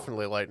 it's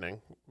definitely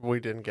lightning. We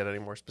didn't get any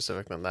more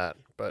specific than that,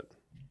 but...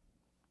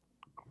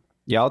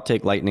 Yeah, I'll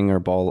take lightning or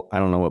ball. I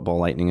don't know what ball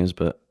lightning is,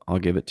 but I'll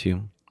give it to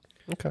you.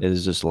 Okay. It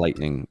is just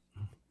lightning.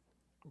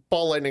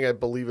 Ball lightning, I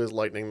believe, is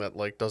lightning that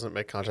doesn't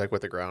make contact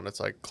with the ground. It's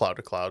like cloud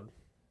to cloud.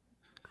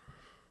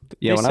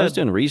 Yeah, when I was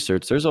doing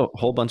research, there's a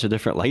whole bunch of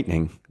different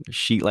lightning.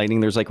 Sheet lightning,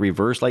 there's like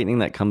reverse lightning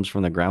that comes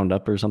from the ground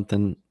up or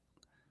something.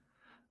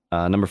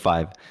 Number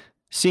 5,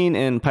 seen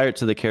in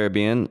Pirates of the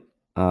Caribbean.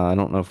 I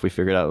don't know if we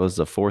figured out it was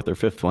the 4th or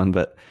 5th one,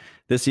 but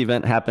this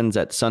event happens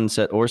at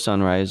sunset or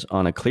sunrise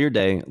on a clear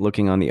day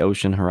looking on the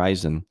ocean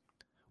horizon.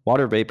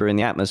 Water vapor in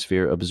the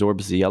atmosphere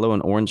absorbs the yellow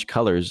and orange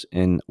colors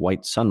in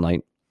white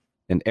sunlight,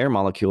 and air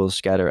molecules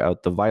scatter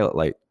out the violet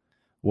light.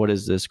 What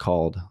is this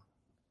called?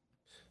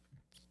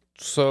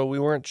 So we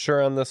weren't sure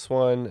on this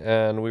one,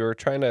 and we were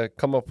trying to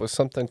come up with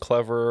something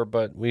clever,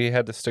 but we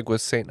had to stick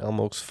with St.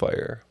 Elmo's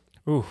fire.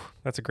 Ooh,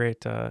 that's a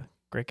great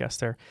guess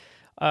there.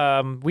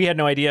 We had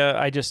no idea.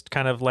 I just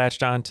kind of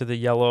latched on to the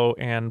yellow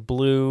and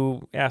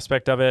blue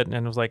aspect of it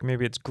and was like,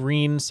 maybe it's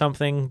green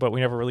something, but we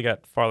never really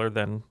got farther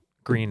than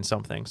green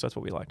something. So that's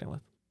what we locked in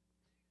with.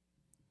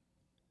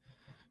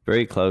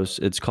 Very close.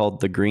 It's called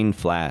the Green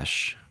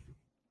Flash.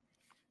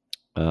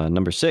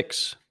 Number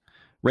 6.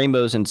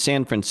 Rainbows in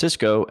San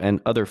Francisco and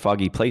other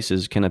foggy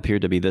places can appear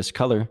to be this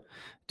color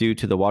due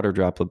to the water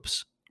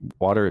droplets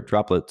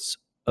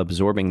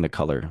absorbing the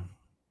color.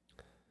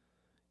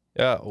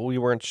 Yeah, we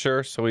weren't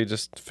sure, so we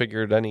just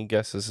figured any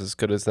guess is as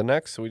good as the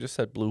next, so we just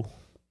said blue.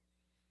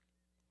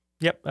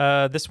 Yep.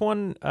 This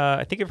one,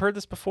 I think I've heard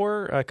this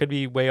before. Could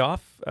be way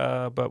off,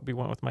 but we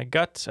went with my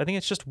gut. I think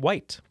it's just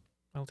white.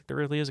 I don't think there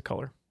really is a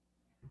color.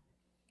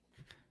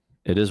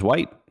 It is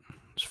white.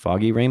 It's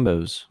foggy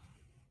rainbows.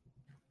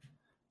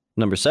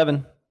 Number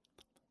 7.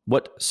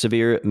 What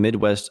severe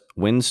Midwest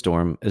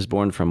windstorm is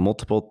born from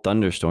multiple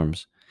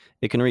thunderstorms?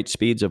 It can reach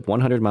speeds of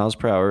 100 miles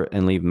per hour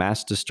and leave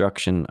mass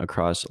destruction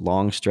across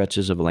long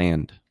stretches of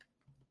land.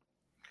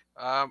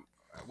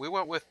 We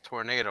went with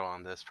tornado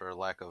on this for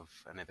lack of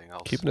anything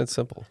else. Keeping it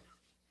simple.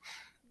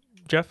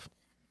 Jeff?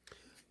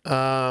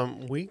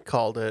 We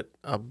called it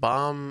a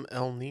bomb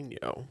El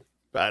Nino.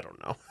 I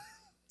don't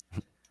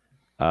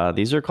know.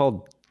 These are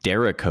called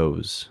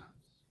derechos.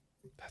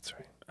 That's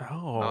right.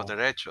 Oh,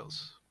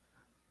 derechos.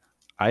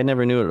 I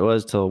never knew what it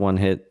was till one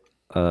hit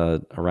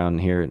around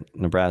here in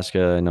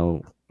Nebraska. I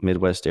know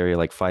Midwest area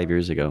like 5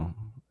 years ago.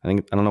 I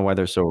don't know why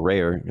they're so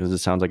rare because it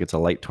sounds like it's a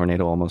light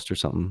tornado almost or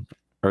something.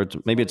 Or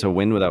maybe it's a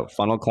wind without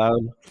funnel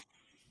cloud.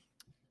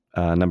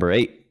 Number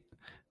 8.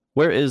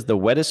 Where is the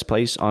wettest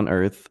place on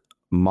Earth?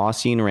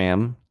 Mossine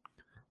Ram,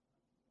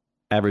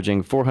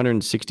 averaging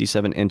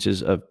 467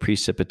 inches of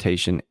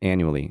precipitation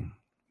annually.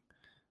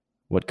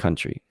 What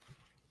country?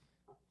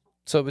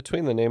 So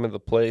between the name of the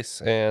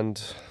place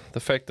and the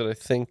fact that I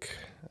think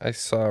I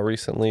saw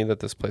recently that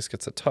this place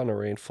gets a ton of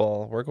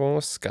rainfall, we're going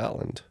with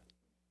Scotland.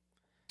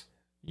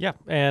 Yeah,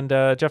 and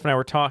Jeff and I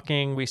were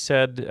talking. We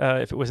said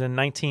if it was in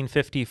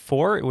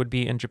 1954, it would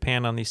be in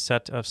Japan on the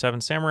set of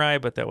Seven Samurai,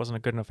 but that wasn't a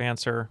good enough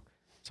answer,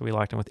 so we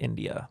locked in with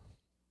India.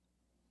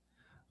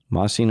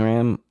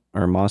 Mossine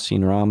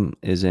Ram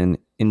is in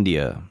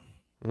India.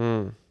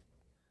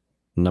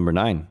 Number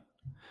 9.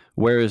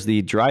 Where is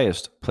the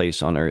driest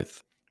place on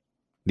Earth?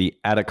 The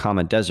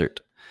Atacama Desert,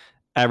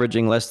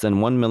 averaging less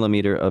than 1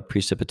 millimeter of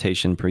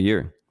precipitation per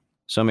year.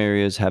 Some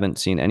areas haven't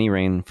seen any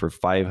rain for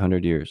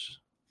 500 years.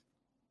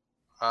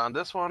 On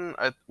this one,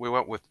 we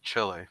went with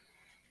Chile.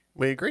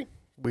 We agree.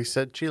 We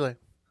said Chile.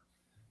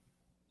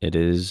 It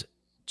is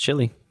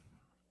Chile,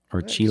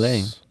 or Nice.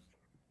 Chile.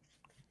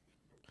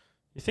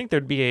 You think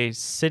there'd be a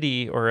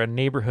city or a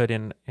neighborhood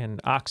in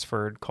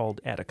Oxford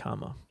called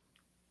Atacama?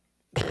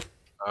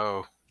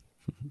 Oh.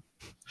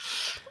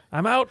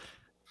 I'm out.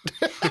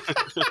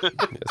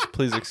 Yes,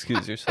 please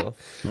excuse yourself.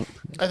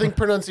 I think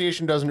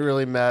pronunciation doesn't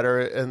really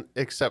matter,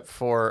 except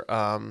for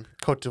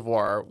Cote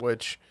d'Ivoire,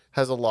 which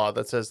has a law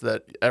that says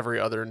that every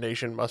other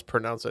nation must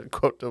pronounce it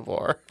Cote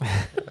d'Ivoire.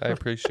 I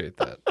appreciate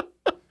that.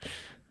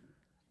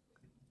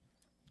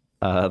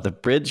 The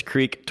Bridge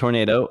Creek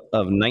tornado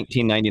of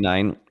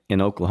 1999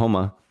 in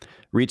Oklahoma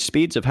reached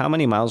speeds of how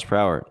many miles per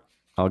hour?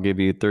 I'll give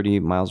you 30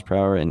 miles per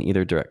hour in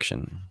either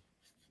direction.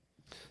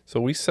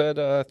 So we said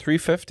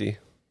 350,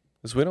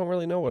 because we don't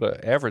really know what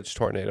an average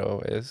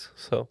tornado is.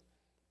 So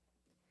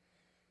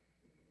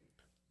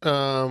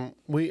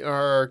we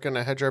are going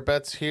to hedge our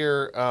bets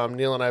here.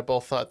 Neil and I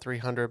both thought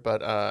 300,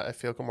 but I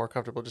feel more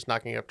comfortable just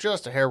knocking it up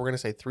just a hair. We're going to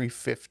say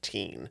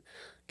 315.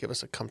 Give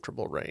us a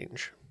comfortable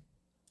range.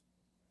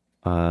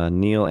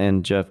 Neil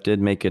and Jeff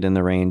did make it in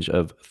the range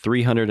of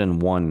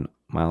 301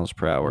 miles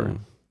per hour.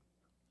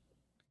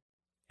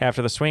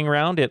 After the swing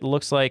round, it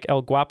looks like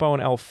El Guapo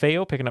and El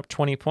Feo picking up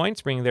 20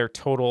 points, bringing their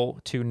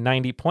total to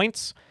 90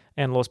 points.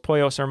 And Los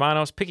Pollos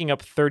Hermanos picking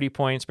up 30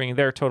 points, bringing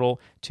their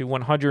total to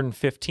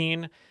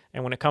 115.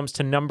 And when it comes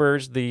to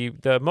numbers, the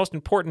most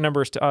important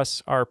numbers to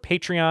us are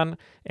Patreon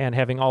and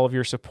having all of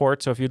your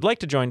support. So if you'd like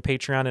to join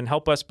Patreon and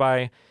help us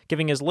by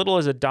giving as little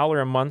as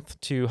 $1 a month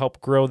to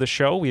help grow the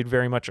show, we'd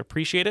very much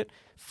appreciate it.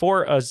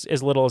 For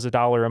as little as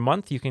 $1 a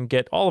month, you can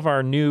get all of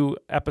our new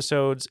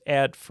episodes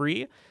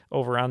ad-free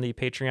over on the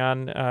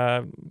Patreon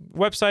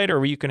website,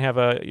 or you can have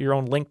your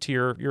own link to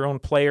your own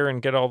player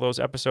and get all those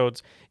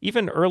episodes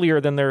even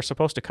earlier than they're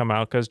supposed to come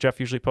out, because Jeff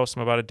usually posts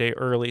them about a day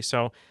early,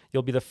 so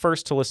you'll be the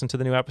first to listen to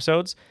the new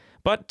episodes.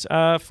 But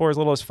for as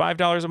little as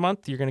 $5 a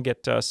month, you're going to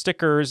get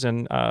stickers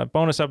and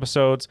bonus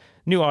episodes,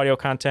 new audio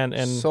content,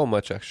 and so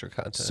much extra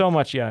content. So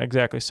much, yeah,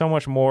 exactly. So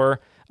much more.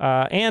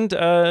 And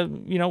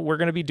we're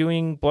going to be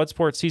doing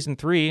Bloodsport Season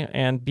 3,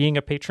 and being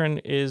a patron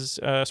is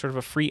sort of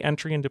a free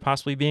entry into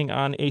possibly being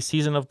on a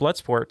season of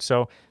Bloodsport.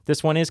 So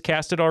this one is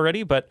casted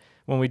already, but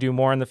when we do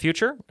more in the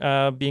future,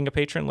 being a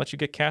patron lets you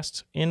get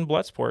cast in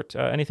Bloodsport.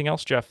 Anything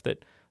else, Jeff,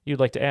 that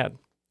you'd like to add?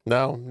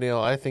 No, Neil,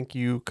 I think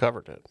you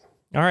covered it.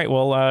 All right,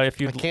 well, I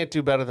can't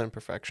do better than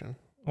perfection.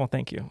 Well,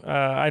 thank you.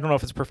 I don't know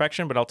if it's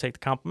perfection, but I'll take the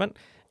compliment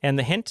and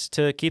the hint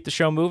to keep the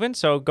show moving.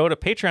 So go to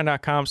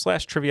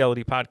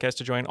patreon.com/trivialitypodcast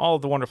to join all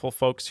of the wonderful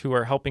folks who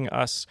are helping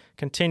us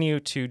continue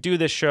to do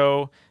this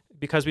show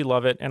because we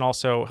love it, and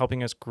also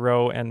helping us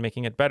grow and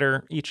making it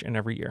better each and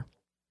every year.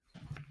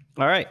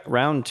 All right.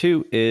 Round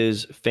 2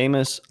 is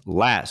famous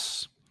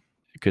last.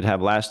 It could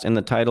have last in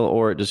the title,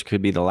 or it just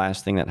could be the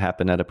last thing that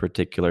happened at a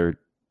particular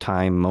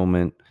time,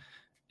 moment.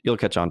 You'll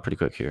catch on pretty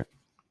quick here.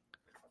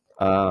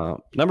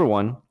 Number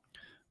 1,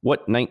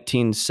 what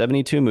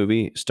 1972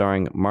 movie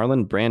starring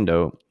Marlon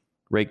Brando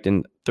raked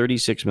in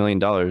 $36 million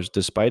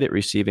despite it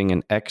receiving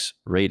an X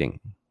rating?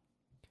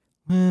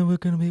 We're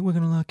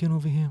gonna lock in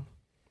over here.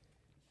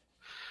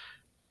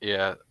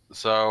 Yeah,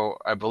 so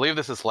I believe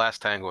this is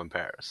Last Tango in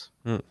Paris.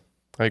 I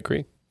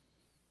agree.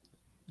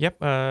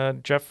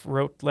 Yep, Jeff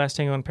wrote Last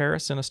Tango in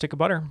Paris in a stick of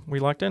butter. We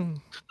locked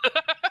in.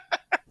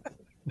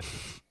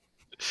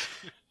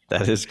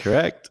 That is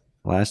correct.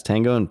 Last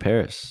Tango in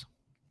Paris.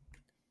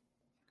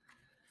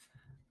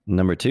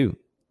 Number 2.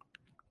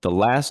 The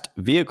last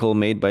vehicle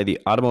made by the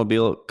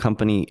automobile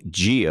company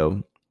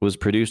Geo was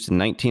produced in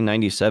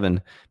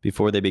 1997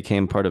 before they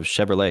became part of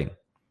Chevrolet.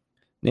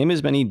 Name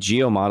as many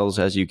Geo models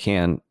as you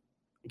can,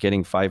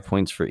 getting 5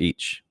 points for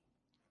each.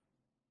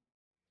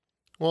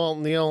 Well,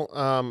 Neil,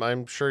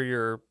 I'm sure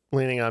you're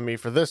leaning on me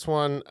for this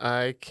one.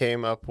 I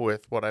came up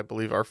with what I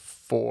believe are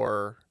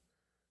 4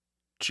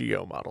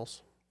 Geo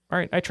models. All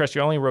right, I trust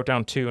you. I only wrote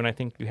down 2, and I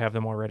think you have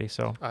them already,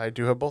 so I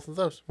do have both of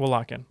those. We'll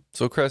lock in.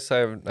 So, Chris,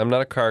 I'm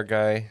not a car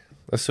guy,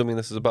 assuming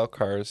this is about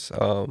cars.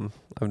 I've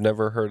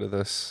never heard of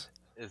this.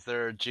 Is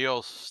there a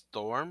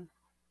Geostorm?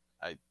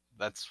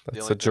 That's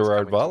a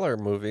Gerard Butler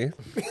movie.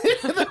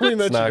 We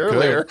mentioned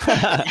earlier.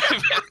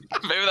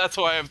 Maybe that's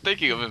why I'm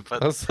thinking of it.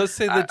 But let's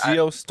say the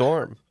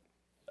Geostorm.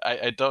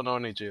 I don't know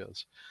any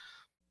Geos.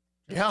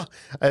 Yeah,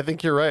 I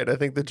think you're right. I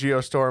think the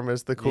Geostorm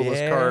is the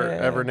coolest car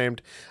ever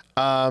named.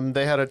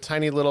 They had a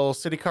tiny little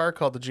city car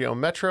called the Geo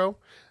Metro.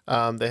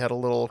 They had a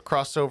little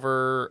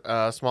crossover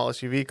small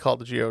SUV called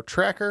the Geo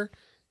Tracker.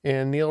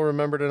 And Neil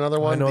remembered another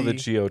one. I know the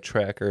Geo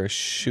Tracker.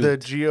 Shoot. The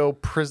Geo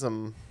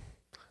Prism.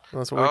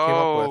 That's what we came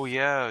up with. Oh,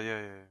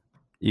 yeah.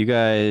 You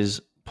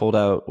guys pulled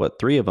out,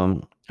 3 of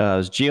them? It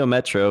was Geo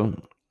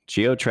Metro,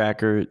 Geo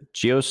Tracker,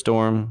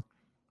 Geostorm,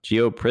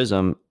 Geo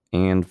Prism,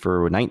 and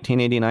for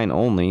 1989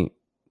 only,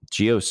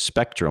 Geo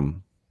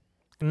Spectrum.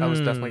 I was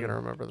definitely going to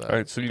remember that. All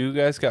right, so you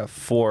guys got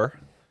 4.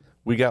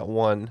 We got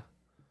 1.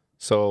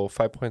 So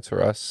 5 points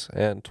for us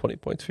and 20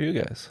 points for you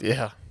guys.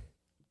 Yeah.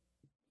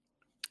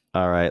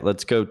 All right,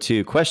 let's go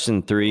to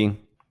question 3.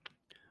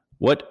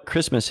 What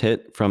Christmas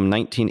hit from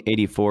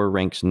 1984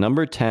 ranks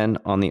number 10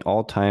 on the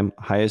all-time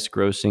highest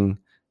grossing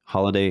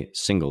holiday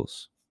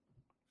singles?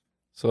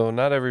 So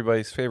not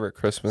everybody's favorite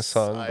Christmas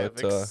song, but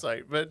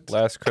excitement.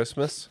 Last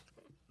Christmas.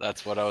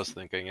 That's what I was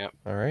thinking, yep.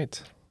 All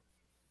right.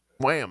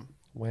 Wham.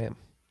 Wham.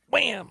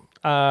 Wham.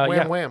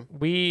 Wham.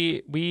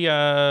 We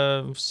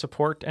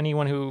support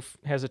anyone who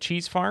has a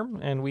cheese farm,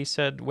 and we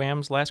said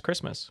Wham's Last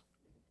Christmas.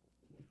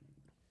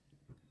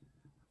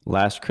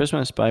 Last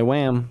Christmas by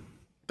Wham.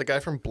 The guy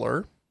from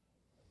Blur?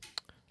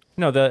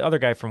 No, the other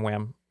guy from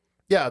Wham.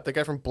 Yeah, the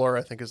guy from Blur,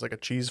 I think, is like a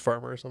cheese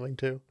farmer or something,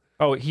 too.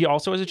 Oh, he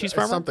also is a cheese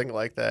farmer? Something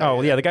like that.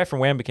 Oh, yeah, the guy from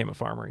Wham became a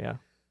farmer, yeah.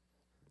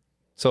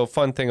 So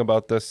fun thing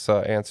about this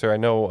answer, I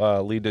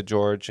know Lee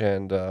DeGeorge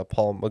and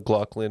Paul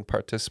McLaughlin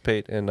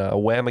participate in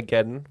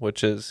Whamageddon,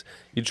 which is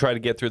you try to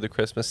get through the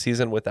Christmas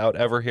season without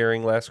ever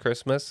hearing Last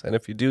Christmas, and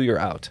if you do, you're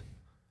out.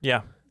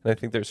 Yeah. And I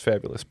think there's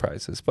fabulous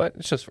prizes, but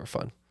it's just for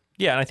fun.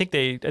 Yeah, and I think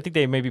they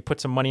maybe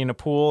put some money in a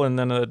pool, and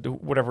then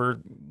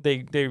whatever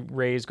they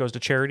raise goes to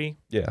charity.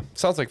 Yeah,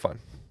 sounds like fun.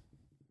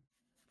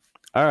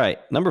 All right,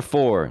 number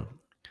 4.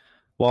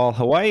 While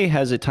Hawaii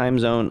has a time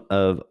zone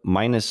of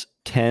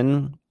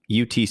 -10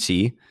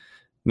 UTC,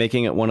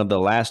 making it one of the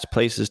last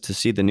places to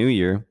see the new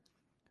year,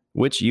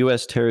 which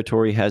U.S.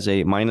 territory has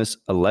a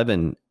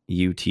 -11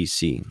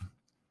 UTC?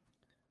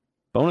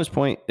 Bonus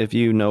point if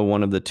you know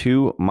one of the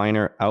 2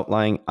 minor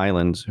outlying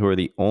islands who are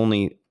the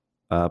only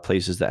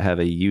places that have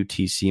a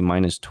UTC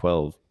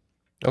 -12.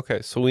 Okay,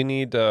 so we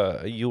need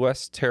a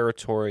U.S.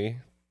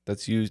 territory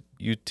that's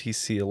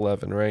UTC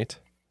 11, right?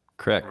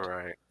 Correct.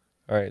 Right.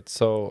 All right,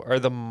 so are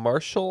the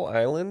Marshall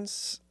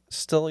Islands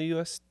still a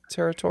U.S.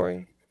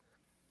 territory?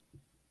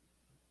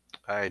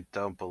 I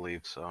don't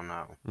believe so,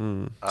 no.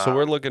 So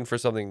we're looking for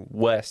something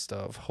west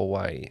of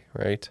Hawaii,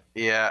 right?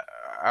 Yeah,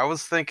 I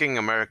was thinking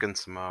American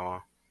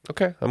Samoa.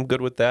 Okay, I'm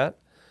good with that.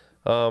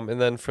 And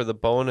then for the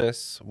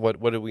bonus,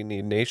 what do we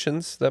need?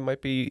 Nations that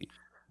might be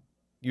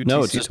UTC?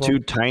 No, it's just 2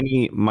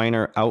 tiny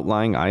minor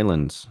outlying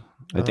islands.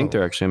 I think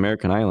they're actually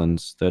American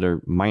islands that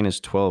are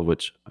 -12,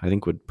 which I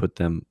think would put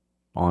them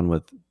on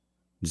with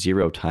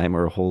 0 time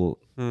or a whole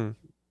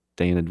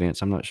day in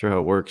advance. I'm not sure how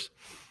it works.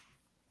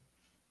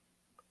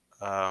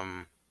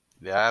 Yeah,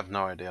 I have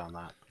no idea on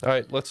that. All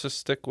right, let's just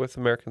stick with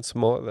American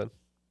Samoa then.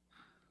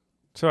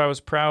 So I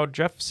was proud.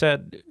 Jeff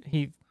said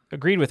he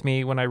agreed with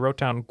me when I wrote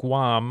down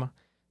Guam.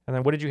 And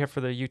then what did you have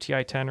for the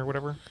UTI 10 or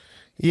whatever?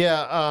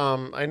 Yeah,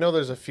 I know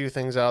there's a few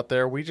things out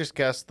there. We just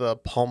guessed the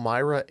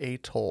Palmyra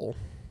Atoll.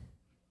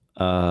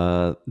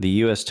 The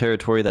U.S.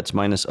 territory that's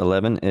minus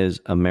 11 is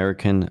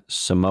American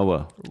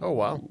Samoa. Oh,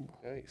 wow.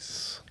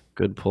 Nice.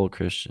 Good pull,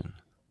 Christian.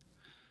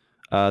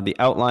 The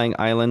outlying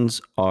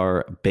islands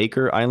are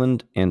Baker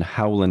Island and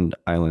Howland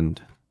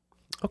Island.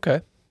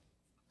 Okay.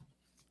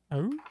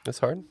 Oh. That's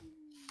hard.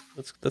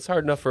 That's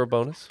hard enough for a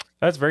bonus.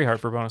 That's very hard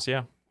for a bonus,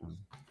 yeah.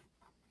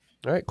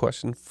 All right,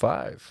 question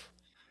 5.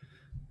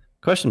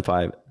 Question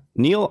 5.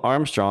 Neil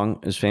Armstrong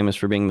is famous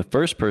for being the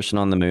first person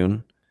on the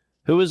moon.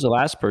 Who was the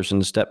last person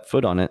to step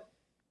foot on it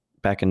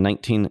back in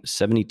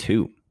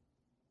 1972?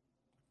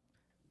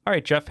 All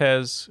right, Jeff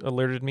has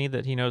alerted me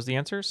that he knows the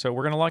answer, so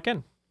we're going to lock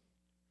in.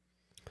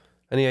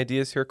 Any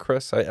ideas here,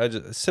 Chris? I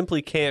just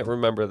simply can't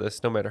remember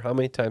this no matter how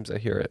many times I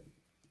hear it.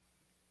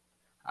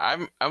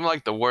 I'm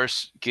like the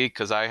worst geek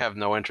because I have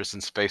no interest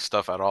in space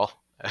stuff at all.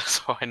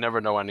 So I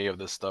never know any of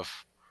this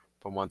stuff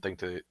from one thing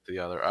to the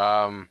other.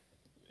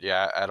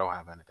 Yeah, I don't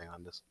have anything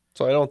on this.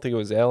 So I don't think it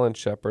was Alan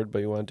Shepard, but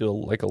you want to do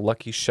a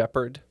Lucky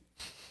Shepherd?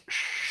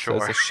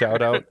 Sure. As a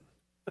shout out.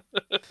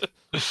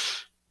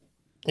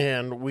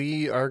 And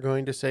we are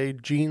going to say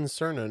Gene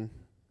Cernan.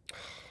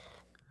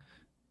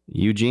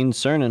 Eugene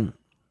Cernan.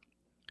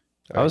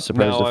 I was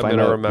surprised now to find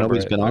out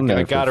nobody's been on there.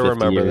 I got to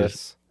remember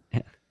this.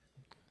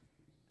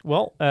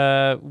 Well,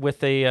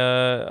 with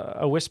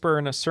a whisper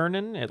and a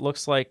Cernan, it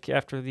looks like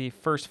after the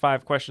first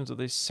 5 questions of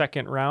the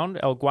second round,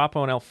 El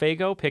Guapo and El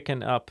Fago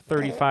picking up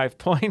 35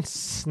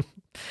 points,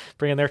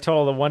 bringing their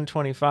total to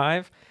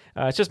 125.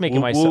 It's just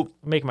making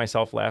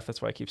myself laugh.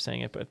 That's why I keep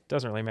saying it, but it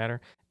doesn't really matter.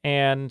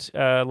 And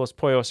Los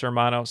Pollos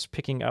Hermanos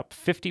picking up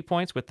 50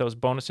 points with those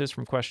bonuses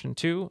from question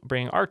 2,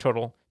 bringing our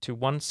total to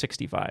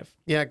 165.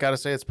 Yeah, got to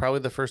say, it's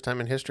probably the first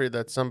time in history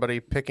that somebody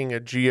picking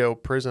a Geo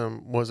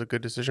Prism was a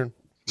good decision.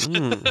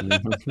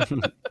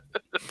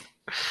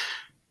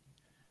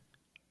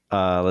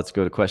 Let's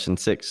go to question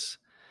 6.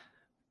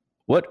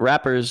 What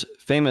rapper's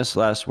famous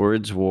last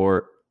words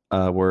were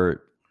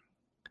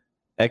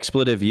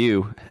expletive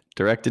U,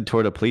 directed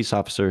toward a police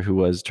officer who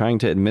was trying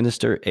to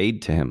administer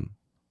aid to him?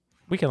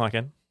 We can lock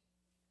in.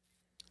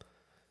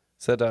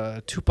 Is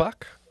that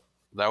Tupac?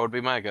 That would be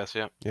my guess,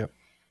 yeah. Yep.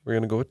 We're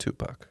going to go with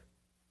Tupac.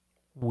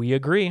 We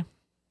agree.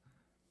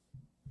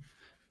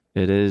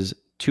 It is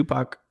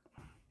Tupac.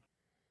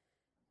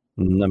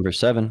 Number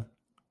 7.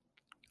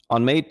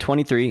 On May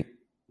 23,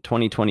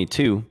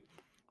 2022,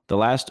 the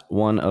last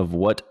one of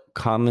what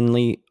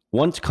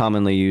once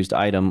commonly used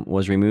item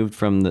was removed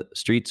from the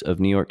streets of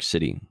New York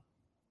City.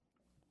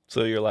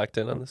 So you're locked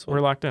in on this one?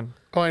 We're locked in.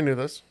 Oh, I knew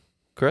this.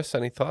 Chris,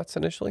 any thoughts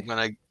initially? I'm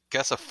going to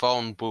guess a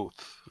phone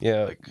booth.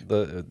 Yeah,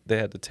 they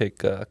had to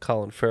take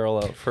Colin Farrell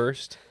out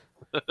first,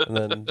 and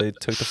then they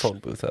took the phone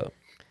booth out.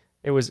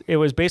 It was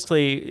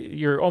basically,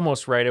 you're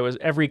almost right. It was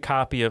every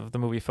copy of the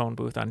movie Phone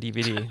Booth on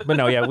DVD. But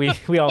no, yeah,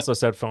 we also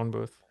said phone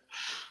booth.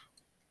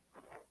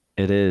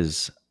 It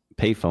is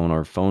payphone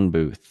or phone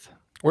booth.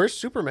 Where's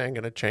Superman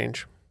going to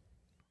change?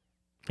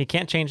 He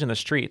can't change in the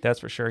street, that's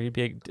for sure. He'd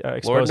be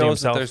exposing Lord knows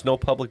himself. that there's no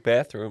public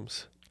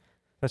bathrooms.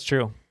 That's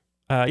true.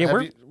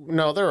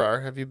 No, there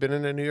are. Have you been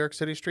in a New York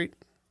City street?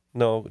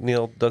 No,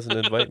 Neil doesn't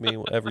invite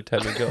me every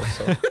time we go.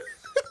 So.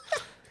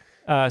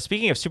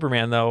 Speaking of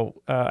Superman,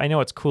 though, I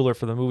know it's cooler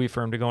for the movie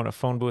for him to go in a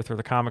phone booth or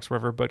the comics,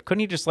 whatever, but couldn't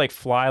he just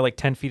fly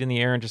 10 feet in the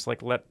air and just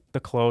let the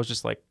clothes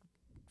just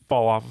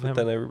fall off of him?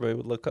 Then everybody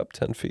would look up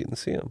 10 feet and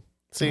see him.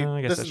 See,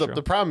 this is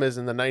the problem is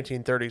in the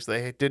 1930s,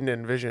 they didn't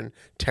envision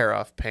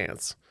tear-off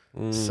pants.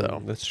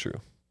 So that's true.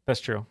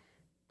 That's true.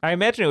 I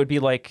imagine it would be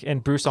like in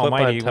Bruce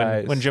Almighty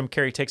when Jim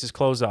Carrey takes his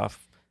clothes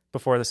off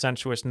before the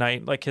sensuous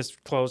night, his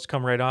clothes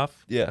come right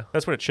off. Yeah.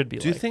 That's what it should be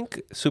Do you think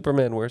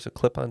Superman wears a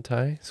clip-on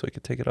tie so he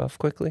could take it off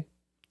quickly?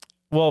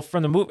 Well,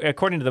 from the movie,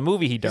 according to the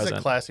movie, he doesn't. He's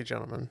a classy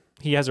gentleman.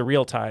 He has a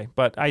real tie,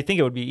 but I think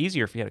it would be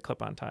easier if he had a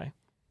clip-on tie.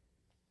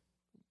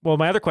 Well,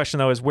 my other question,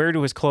 though, is where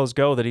do his clothes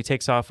go that he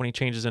takes off when he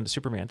changes into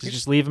Superman? Does he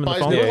just leave him in the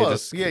phone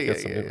booth?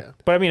 Yeah.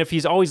 But, I mean, if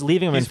he's always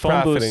leaving him in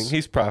phone booths...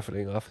 He's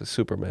profiting off of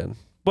Superman.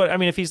 But, I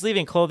mean, if he's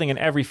leaving clothing in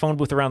every phone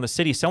booth around the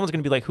city, someone's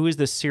going to be like, who is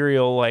this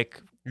serial,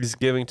 He's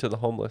giving to the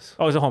homeless.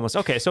 Oh, he's a homeless.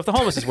 Okay, so if the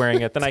homeless is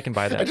wearing it, then I can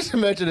buy that. I just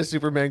imagine a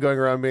Superman going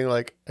around being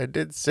like, I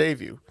did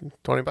save you.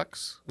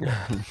 $20.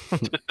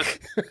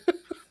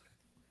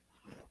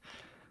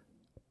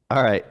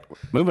 All right,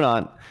 moving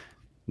on.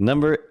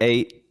 Number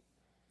 8.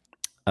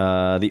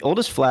 The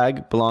oldest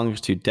flag belongs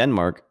to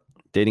Denmark,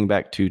 dating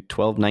back to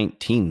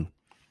 1219.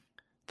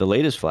 The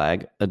latest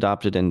flag,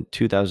 adopted in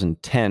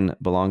 2010,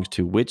 belongs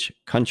to which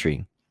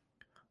country?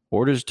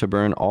 Orders to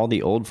burn all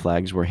the old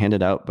flags were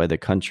handed out by the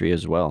country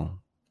as well.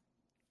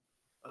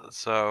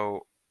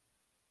 So,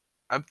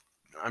 I'm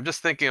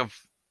just thinking of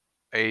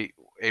a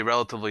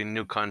relatively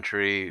new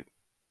country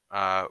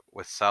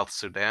with South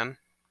Sudan.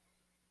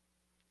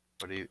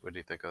 What do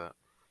you think of that?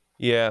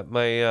 Yeah,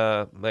 my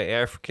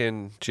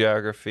African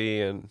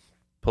geography and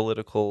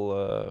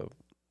political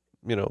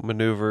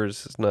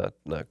maneuvers is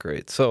not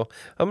great. So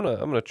I'm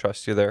gonna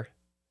trust you there.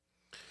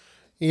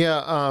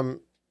 Yeah,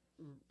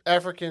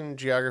 African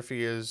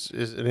geography is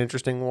an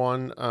interesting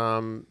one.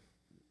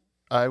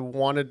 I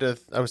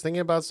was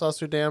thinking about South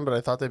Sudan, but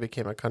I thought they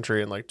became a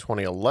country in like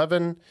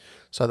 2011.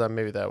 So I thought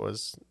maybe that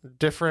was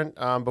different.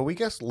 But we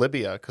guessed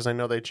Libya because I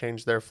know they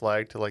changed their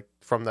flag to like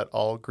from that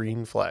all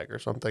green flag or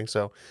something.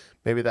 So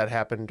maybe that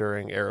happened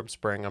during Arab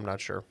Spring. I'm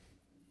not sure.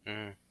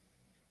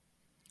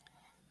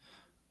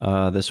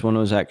 This one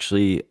was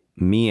actually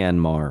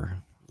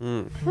Myanmar.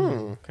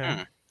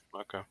 Okay.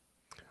 Okay.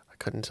 I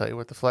couldn't tell you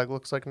what the flag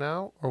looks like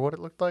now or what it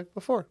looked like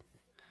before.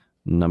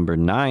 Number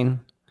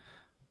 9.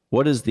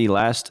 What is the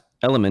last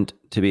element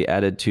to be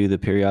added to the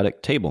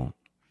periodic table?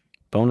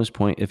 Bonus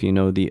point if you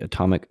know the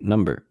atomic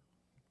number.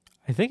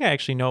 I think I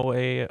actually know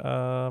a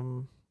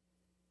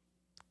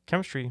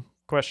chemistry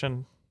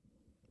question.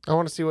 I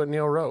want to see what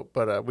Neil wrote,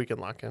 but we can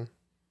lock in.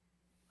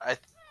 I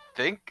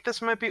think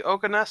this might be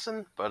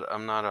Oganesson, but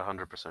I'm not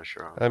 100%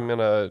 sure. I'm going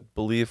to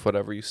believe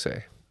whatever you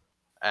say.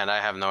 And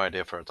I have no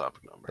idea for a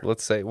topic number.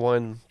 Let's say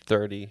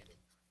 131.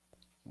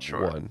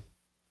 Sure.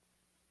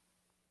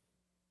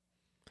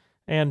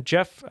 And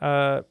Jeff,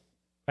 I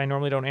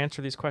normally don't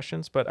answer these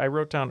questions, but I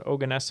wrote down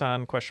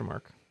Oganesson ?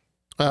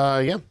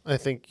 Yeah, I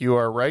think you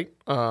are right.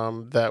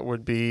 That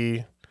would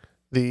be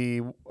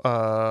the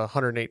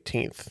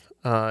 118th.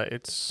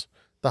 It's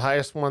the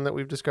highest one that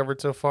we've discovered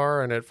so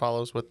far, and it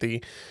follows with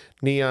the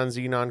neon,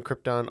 xenon,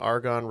 krypton,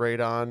 argon,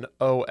 radon,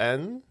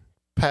 ON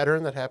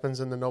pattern that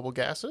happens in the noble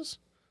gases.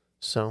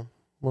 So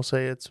we'll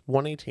say it's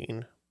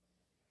 118.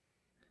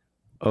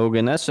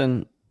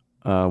 Oganesson,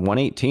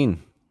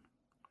 118.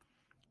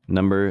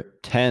 Number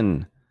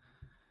 10.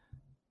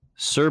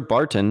 Sir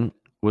Barton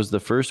was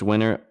the first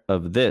winner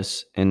of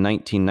this in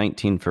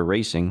 1919 for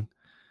racing,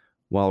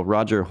 while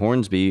Roger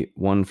Hornsby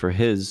won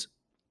his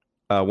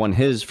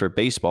for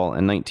baseball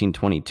in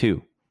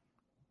 1922.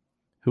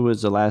 Who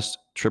was the last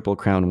Triple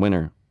Crown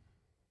winner?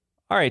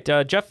 All right,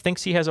 Jeff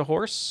thinks he has a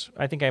horse.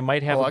 I think I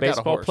might have a I got a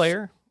baseball horse.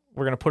 player.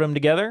 We're going to put them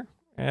together,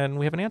 and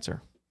we have an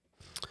answer.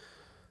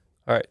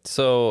 All right,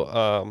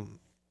 so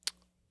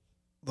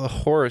the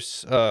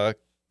horse, I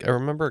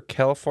remember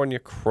California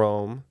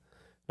Chrome.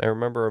 I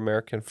remember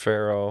American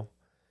Pharaoh.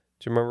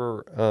 Do you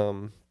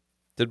remember,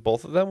 did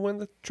both of them win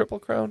the Triple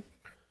Crown?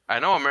 I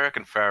know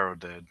American Pharaoh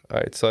did. All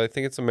right, so I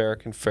think it's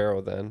American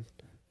Pharaoh then,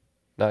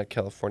 not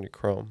California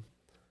Chrome.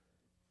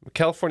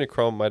 California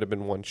Chrome might have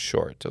been one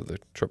short of the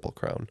Triple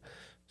Crown.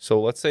 So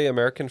let's say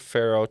American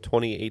Pharaoh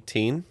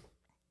 2018.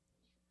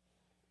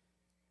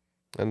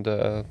 And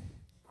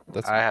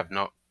that's I have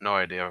no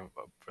idea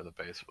for the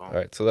baseball. all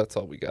right. So that's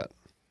all we got.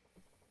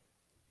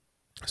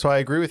 So I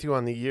agree with you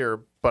on the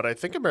year, but I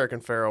think American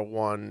Pharaoh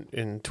won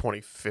in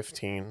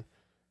 2015.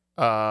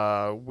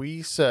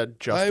 We said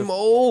I'm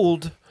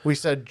old. We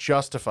said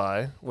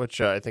Justify,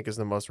 which I think is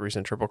the most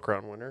recent Triple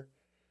Crown winner.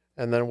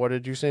 And then what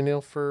did you say,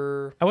 Neil?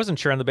 For I wasn't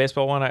sure on the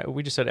baseball one.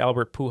 We just said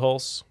Albert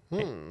Pujols.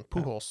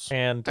 Pujols,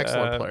 and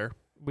excellent player.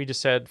 We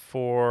just said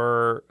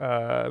for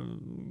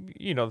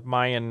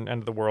Mayan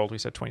end of the world. We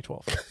said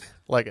 2012.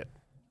 Like it.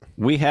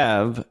 We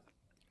have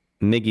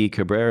Miguel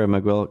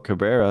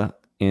Cabrera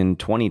in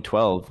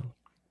 2012.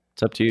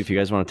 It's up to you if you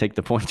guys want to take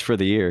the points for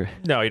the year.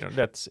 No, you don't.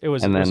 It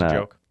was a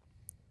joke.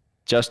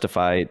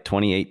 Justify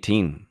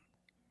 2018.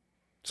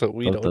 So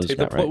we don't take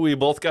the point. Right. We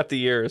both got the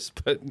years,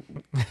 but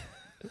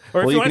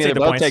or if you want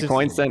to take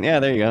points, then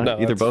yeah, there you go. No,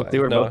 either both fine.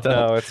 do or both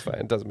don't. No, it's fine.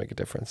 It doesn't make a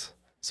difference.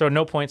 So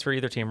no points for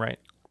either team, right?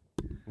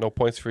 No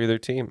points for either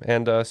team.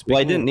 And well,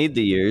 I didn't need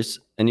the years,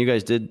 and you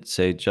guys did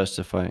say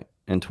Justify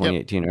in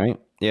 2018, right?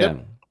 Yeah.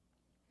 Yep.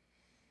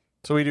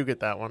 So we do get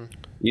that one.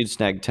 You'd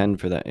snag 10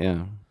 for that,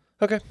 yeah.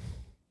 Okay.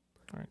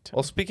 All right.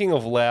 Well, speaking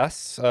of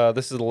lasts,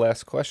 this is the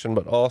last question,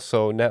 but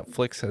also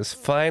Netflix has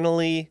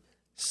finally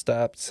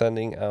stopped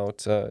sending out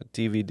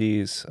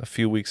DVDs a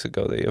few weeks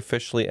ago. They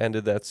officially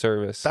ended that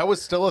service. That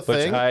was still a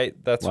thing?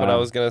 That's what I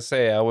was going to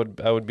say. I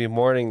would be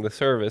mourning the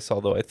service,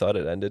 although I thought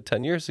it ended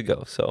 10 years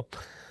ago. So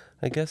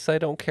I guess I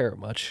don't care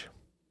much.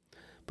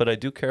 But I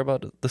do care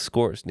about the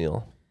scores,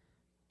 Neil.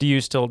 Do you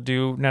still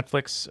do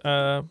Netflix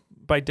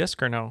by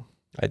disc or no?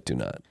 I do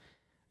not.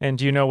 And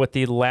do you know what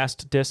the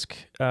last disc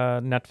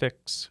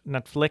Netflix,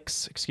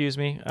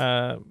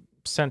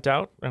 sent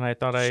out? And I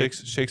thought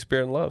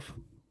Shakespeare in Love.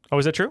 Oh,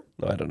 is that true?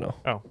 No, I don't know.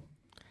 Oh,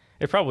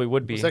 it probably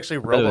would be. It's actually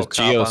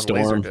RoboCop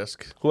on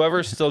Laserdisc.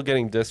 Whoever's still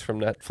getting discs from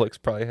Netflix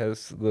probably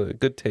has the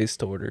good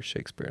taste to order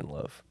Shakespeare in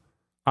Love.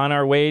 On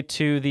our way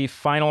to the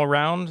final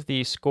round,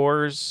 the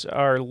scores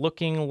are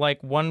looking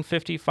like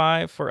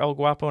 155 for El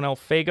Guapo and El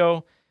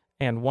Fego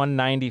and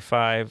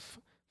 195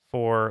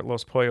 for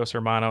Los Pollos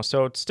Hermanos.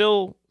 So it's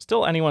still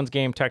anyone's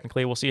game,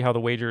 technically. We'll see how the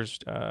wagers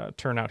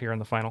turn out here in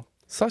the final.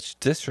 Such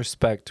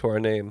disrespect to our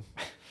name.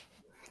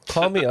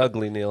 Call me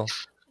ugly, Neil.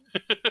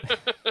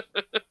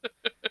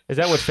 Is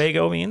that what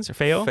Fego means? Or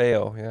Feo?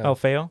 Feo, yeah. Oh,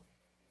 Feo?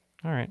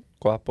 All right.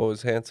 Guapo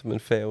is handsome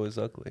and Feo is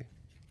ugly.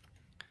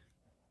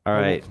 All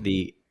right.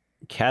 The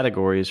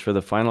categories for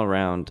the final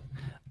round.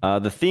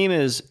 The theme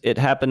is It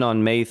Happened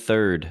on May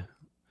 3rd.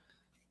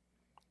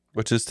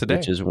 Which is today.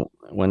 Which is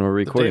when we're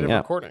recording. The date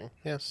of recording,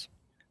 yes.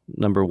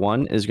 Number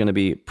 1 is going to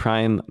be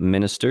Prime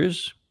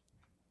Ministers.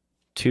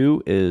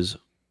 2 is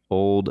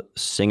old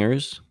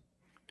singers.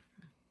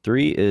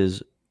 3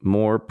 is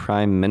more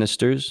prime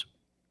ministers.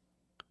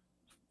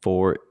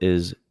 4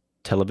 is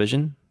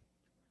television.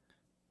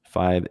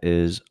 5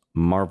 is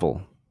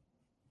Marvel.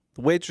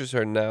 The wagers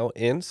are now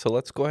in, so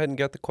let's go ahead and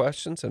get the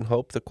questions and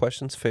hope the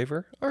questions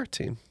favor our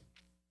team.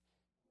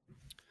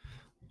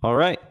 All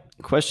right.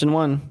 Question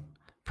 1.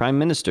 Prime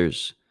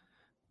ministers.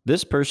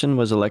 This person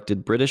was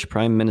elected British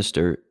Prime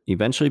Minister,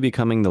 eventually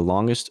becoming the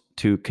longest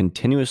to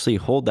continuously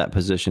hold that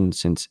position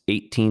since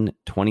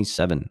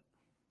 1827.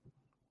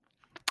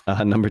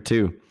 Number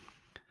 2.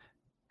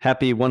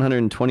 Happy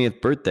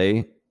 120th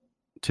birthday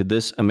to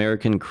this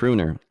American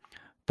crooner,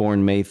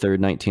 born May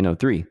 3rd,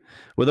 1903.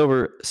 With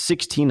over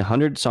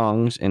 1,600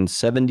 songs and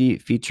 70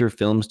 feature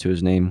films to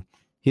his name,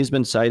 he has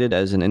been cited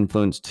as an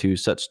influence to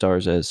such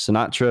stars as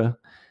Sinatra,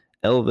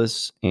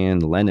 Elvis,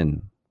 and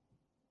Lennon.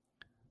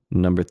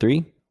 Number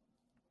 3.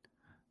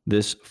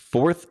 This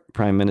 4th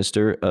Prime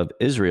Minister of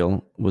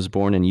Israel was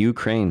born in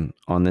Ukraine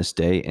on this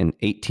day in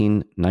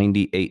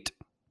 1898.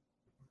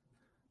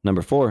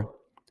 Number 4.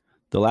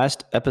 The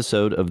last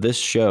episode of this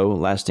show,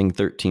 lasting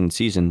 13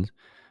 seasons,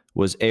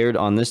 was aired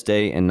on this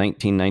day in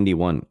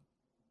 1991. At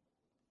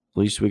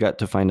least we got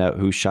to find out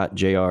who shot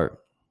JR.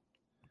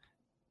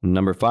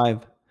 Number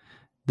 5.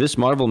 This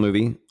Marvel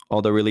movie,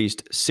 although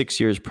released 6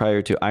 years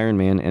prior to Iron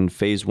Man and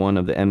Phase 1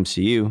 of the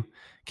MCU,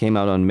 came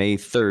out on May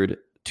 3rd,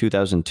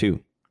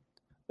 2002.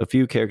 A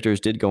few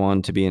characters did go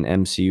on to be in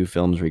MCU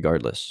films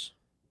regardless.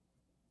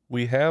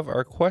 We have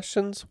our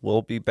questions.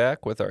 We'll be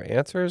back with our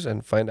answers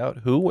and find out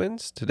who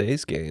wins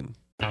today's game.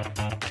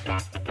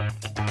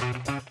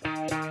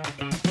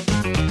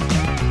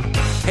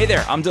 Hey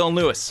there, I'm Dylan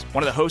Lewis,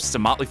 one of the hosts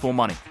of Motley Fool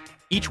Money.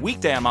 Each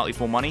weekday on Motley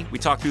Fool Money, we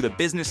talk through the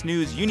business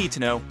news you need to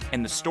know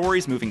and the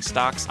stories moving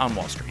stocks on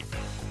Wall Street.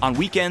 On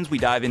weekends, we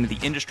dive into the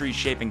industries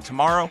shaping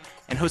tomorrow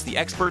and host the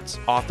experts,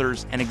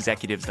 authors, and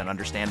executives that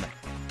understand them.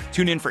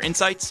 Tune in for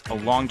insights, a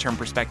long-term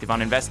perspective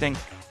on investing,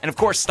 and of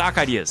course, stock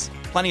ideas.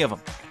 Plenty of them.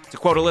 To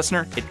quote a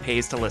listener, it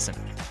pays to listen.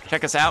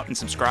 Check us out and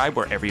subscribe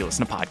wherever you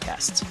listen to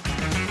podcasts.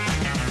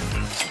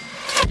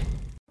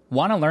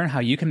 Want to learn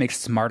how you can make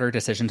smarter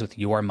decisions with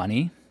your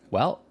money?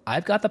 Well,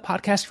 I've got the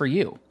podcast for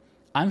you.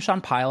 I'm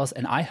Sean Piles,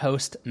 and I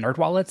host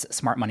NerdWallet's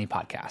Smart Money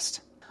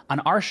Podcast.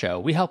 On our show,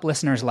 we help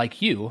listeners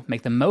like you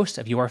make the most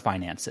of your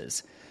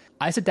finances.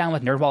 I sit down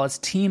with NerdWallet's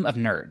team of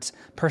nerds,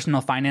 personal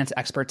finance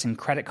experts in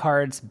credit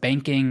cards,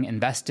 banking,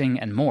 investing,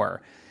 and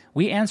more.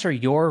 We answer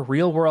your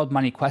real-world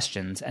money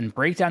questions and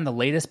break down the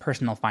latest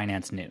personal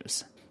finance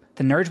news.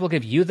 The nerds will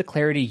give you the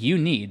clarity you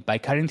need by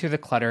cutting through the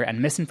clutter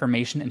and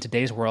misinformation in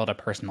today's world of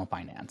personal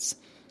finance.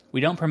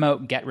 We don't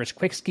promote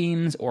get-rich-quick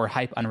schemes or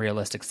hype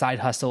unrealistic side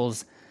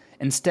hustles.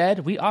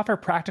 Instead, we offer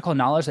practical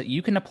knowledge that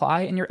you can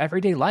apply in your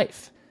everyday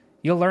life.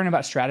 You'll learn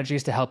about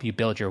strategies to help you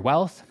build your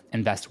wealth,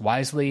 invest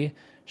wisely,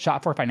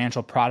 shop for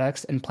financial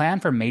products, and plan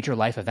for major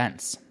life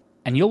events.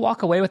 And you'll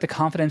walk away with the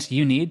confidence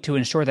you need to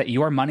ensure that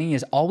your money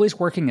is always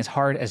working as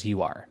hard as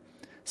you are.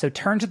 So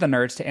turn to the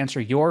nerds to answer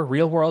your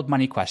real-world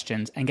money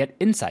questions and get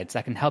insights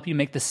that can help you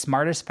make the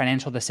smartest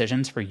financial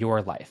decisions for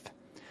your life.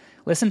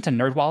 Listen to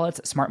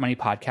NerdWallet's Smart Money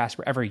Podcast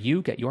wherever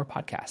you get your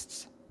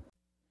podcasts.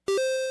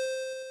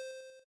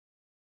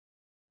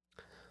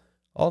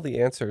 All the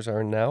answers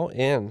are now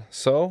in.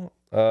 So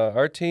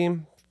our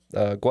team,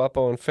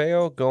 Guapo and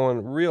Feo,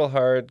 going real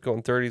hard,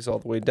 going 30s all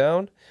the way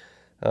down.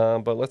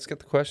 But let's get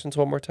the questions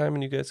one more time,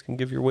 and you guys can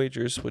give your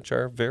wagers, which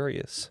are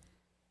various.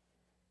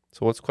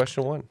 So what's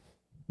question 1?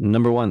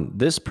 Number 1.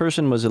 This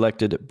person was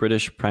elected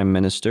British Prime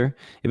Minister,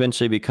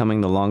 eventually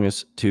becoming the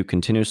longest to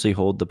continuously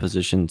hold the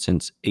position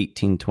since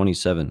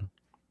 1827.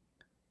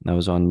 That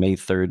was on May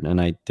 3rd, and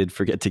I did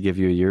forget to give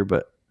you a year,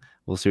 but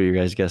we'll see what your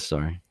guys' guesses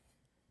are.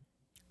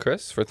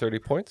 Chris, for 30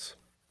 points?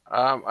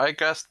 I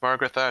guessed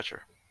Margaret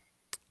Thatcher.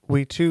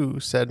 We too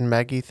said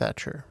Maggie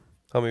Thatcher.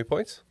 How many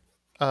points?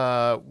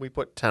 We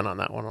put 10 on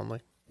that one only.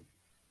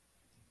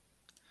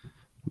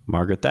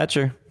 Margaret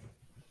Thatcher.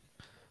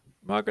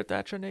 Margaret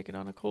Thatcher naked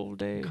on a cold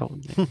day.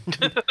 Cold day.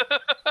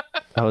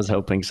 I was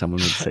hoping someone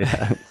would say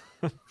that.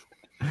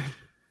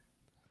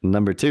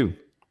 Number 2.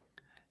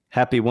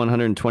 Happy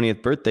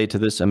 120th birthday to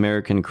this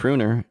American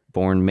crooner,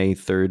 born May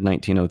 3rd,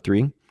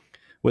 1903,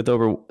 with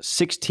over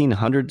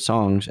 1,600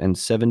 songs and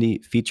 70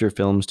 feature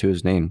films to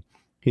his name.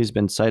 He has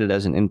been cited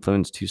as an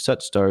influence to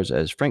such stars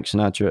as Frank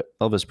Sinatra,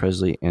 Elvis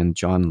Presley, and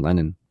John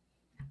Lennon.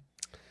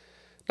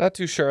 Not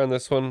too sure on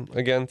this one.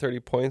 Again,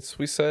 30 points.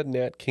 We said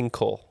Nat King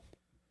Cole.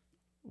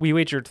 We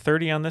wagered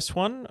 30 on this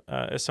one.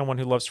 As someone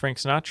who loves Frank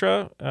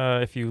Sinatra,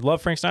 if you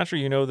love Frank Sinatra,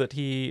 you know that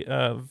he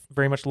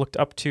very much looked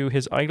up to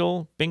his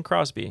idol, Bing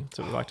Crosby. That's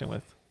what we locked in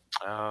with.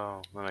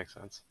 Oh, that makes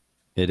sense.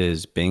 It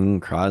is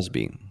Bing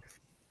Crosby.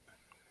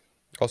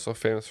 Also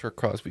famous for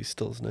Crosby,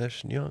 Stills,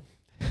 Nash, and Young.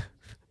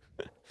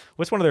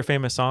 What's one of their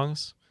famous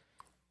songs?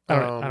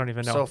 I don't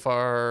even know. So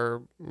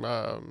far,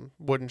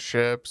 Wooden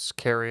Ships,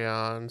 Carry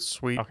On,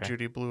 Sweet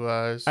Judy Blue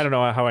Eyes. I don't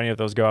know how any of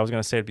those go. I was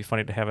going to say it'd be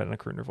funny to have it in a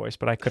crooner voice,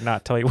 but I could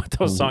not tell you what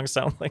those songs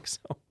sound like. So,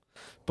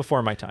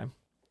 before my time.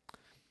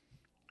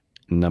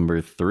 Number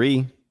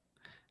 3.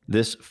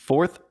 This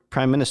fourth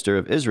Prime Minister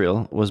of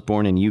Israel was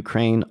born in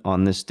Ukraine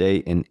on this day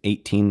in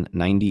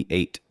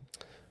 1898.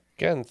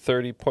 Again,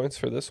 30 points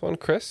for this one,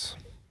 Chris.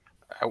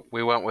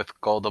 We went with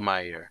Golda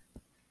Meir.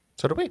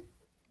 So do we.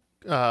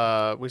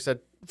 We said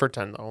for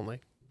 10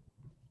 only.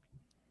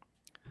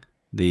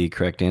 The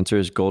correct answer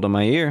is Golda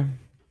Meir.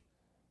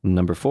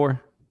 Number 4.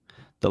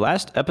 The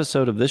last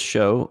episode of this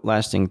show,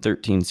 lasting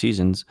 13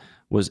 seasons,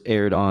 was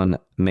aired on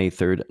May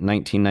 3rd,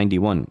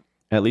 1991.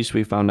 At least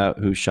we found out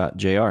who shot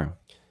JR.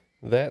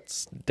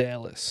 That's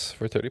Dallas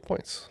for 30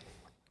 points.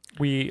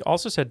 We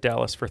also said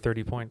Dallas for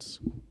 30 points.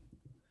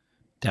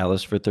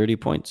 Dallas for 30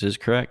 points is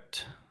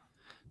correct.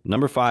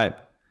 Number 5.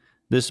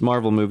 This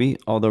Marvel movie,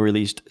 although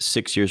released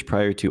 6 years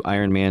prior to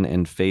Iron Man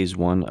and Phase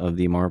 1 of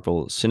the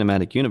Marvel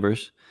Cinematic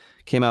Universe,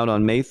 came out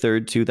on May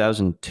 3rd,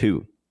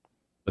 2002.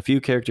 A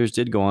few characters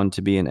did go on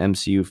to be in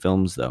MCU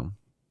films, though.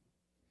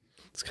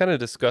 It's kind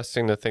of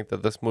disgusting to think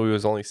that this movie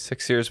was only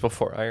 6 years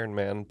before Iron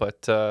Man,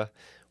 but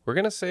we're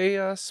going to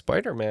say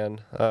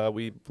Spider-Man.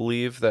 We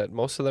believe that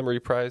most of them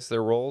reprised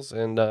their roles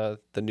in the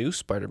new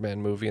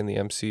Spider-Man movie in the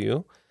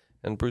MCU,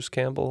 and Bruce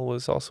Campbell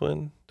was also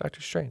in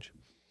Doctor Strange.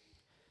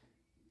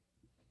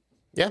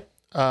 Yeah.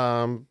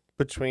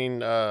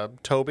 Between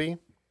Toby,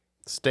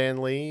 Stan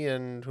Lee,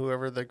 and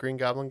whoever the Green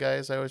Goblin guy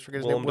is, I always forget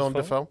his name, Willem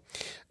Dafoe.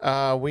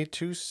 We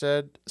too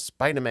said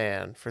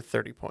Spider-Man for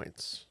 30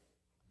 points.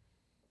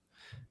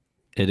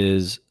 It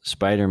is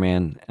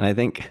Spider-Man. And I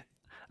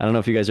don't know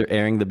if you guys are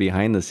airing the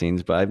behind the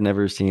scenes, but I've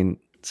never seen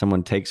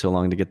someone take so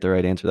long to get the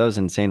right answer. That was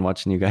insane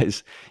watching you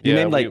guys. You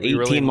named like 18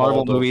 really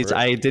Marvel movies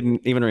I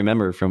didn't even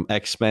remember, from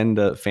X-Men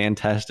to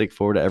Fantastic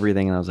Four to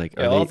everything. And I was like,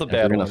 all the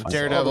bad ones.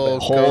 Daredevil,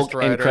 Hulk, Ghost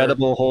Rider.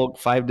 Incredible Hulk,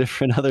 5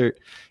 different other.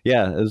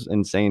 Yeah, it was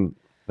insane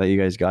that you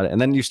guys got it.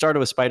 And then you started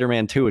with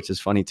Spider-Man 2, which is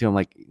funny too. I'm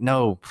like,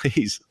 no,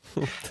 please.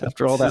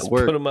 After all that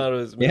work. Put him out of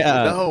his misery.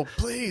 Yeah. No,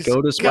 please.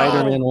 Go to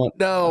Spider-Man 1.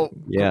 No.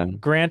 Yeah.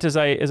 Grant, as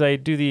I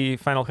do the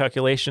final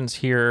calculations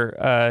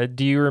here,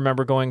 do you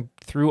remember going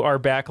through our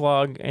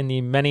backlog and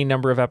the many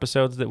number of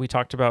episodes that we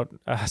talked about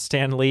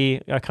Stan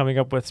Lee coming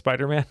up with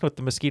Spider-Man with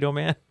the Mosquito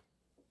Man?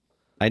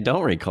 I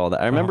don't recall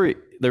that. I remember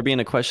there being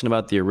a question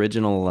about the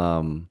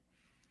original.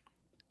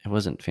 It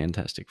wasn't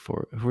Fantastic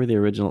Four. Who were the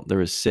original? There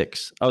was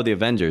 6. Oh, the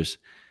Avengers.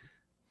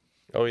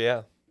 Oh,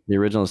 yeah. The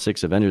original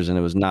 6 Avengers, and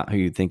it was not who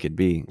you'd think it'd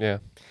be. Yeah.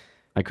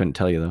 I couldn't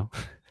tell you, though.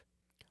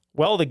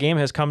 Well, the game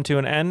has come to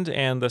an end,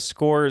 and the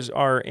scores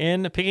are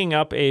in, picking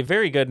up a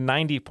very good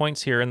 90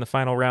 points here in the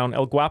final round.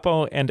 El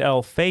Guapo and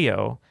El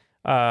Feo.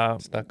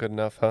 It's not good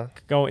enough, huh?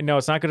 No,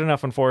 it's not good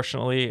enough,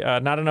 unfortunately.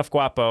 Not enough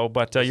Guapo,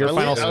 but your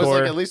final score... I was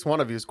like, at least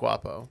one of you is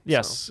Guapo.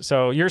 Yes,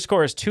 so your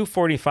score is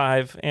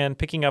 245, and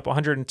picking up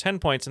 110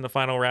 points in the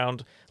final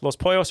round. Los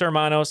Pollos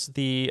Hermanos,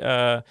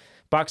 the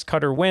box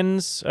cutter,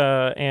 wins,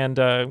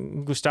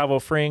 and Gustavo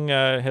Fring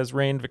has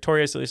reigned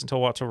victorious, at least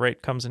until Walter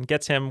Wright comes and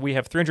gets him. We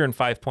have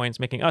 305 points,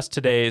 making us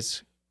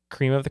today's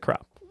cream of the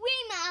crop.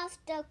 Cream of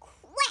the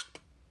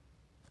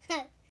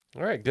crop.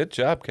 All right, good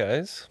job,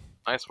 guys.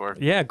 Nice work.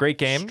 Yeah, great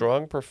game.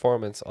 Strong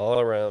performance all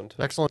around.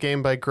 Excellent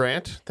game by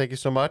Grant. Thank you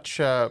so much.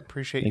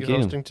 Appreciate you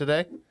hosting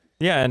today.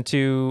 Yeah, and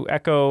to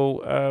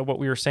echo what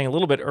we were saying a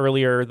little bit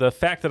earlier, the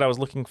fact that I was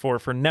looking for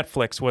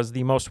Netflix was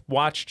the most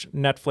watched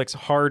Netflix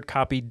hard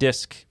copy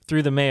disc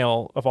through the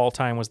mail of all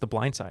time was The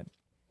Blind Side.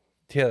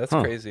 Yeah, that's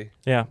crazy.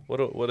 Yeah.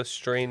 What a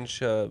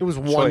strange It was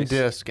one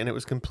disc, and it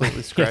was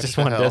completely scratched just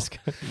to one hell. disc.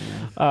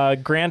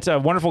 Grant,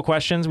 wonderful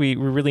questions. We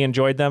really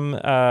enjoyed them.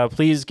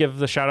 Please give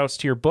the shout-outs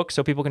to your book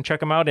so people can check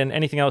them out, and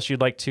anything else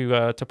you'd like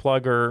to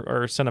plug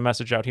or send a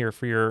message out here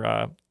for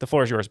your... the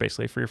floor is yours,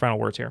 basically, for your final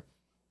words here.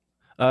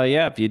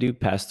 Yeah, if you do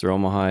pass through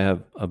Omaha, I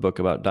have a book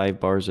about dive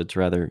bars. It's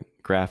rather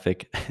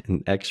graphic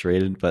and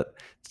X-rated, but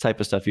it's the type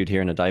of stuff you'd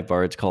hear in a dive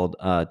bar. It's called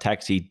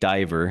Taxi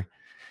Diver.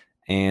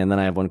 And then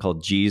I have one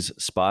called G's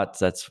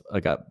Spots. I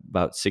got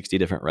about 60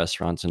 different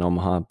restaurants in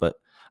Omaha. But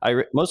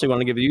I mostly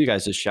want to give you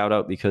guys a shout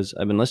out because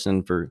I've been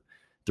listening for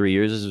 3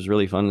 years. This was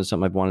really fun. It's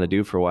something I've wanted to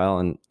do for a while.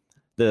 And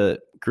the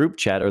group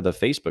chat or the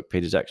Facebook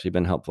page has actually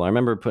been helpful. I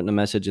remember putting a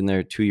message in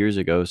there 2 years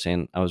ago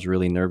saying I was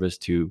really nervous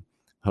to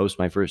host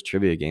my first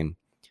trivia game.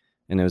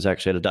 And it was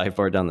actually at a dive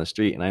bar down the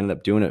street. And I ended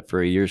up doing it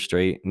for a year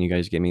straight. And you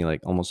guys gave me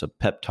like almost a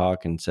pep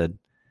talk and said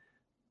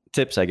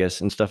tips, I guess,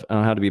 and stuff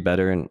on how to be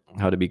better and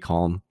how to be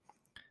calm.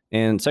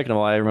 And second of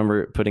all, I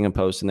remember putting a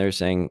post in there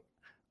saying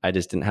I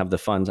just didn't have the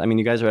funds. I mean,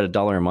 you guys are at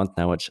 $1 a month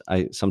now, which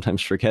I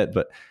sometimes forget.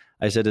 But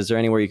I said, is there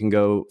anywhere you can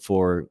go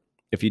for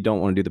if you don't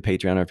want to do the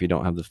Patreon or if you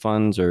don't have the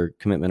funds or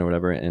commitment or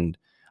whatever? And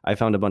I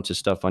found a bunch of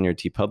stuff on your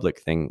TeePublic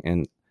thing.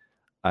 And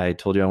I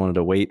told you I wanted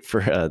to wait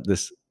for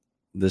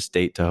this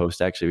date to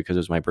host, actually, because it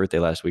was my birthday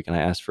last week. And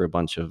I asked for a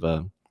bunch of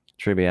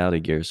Triviality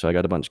gear. So I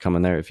got a bunch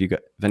coming there. If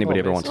anybody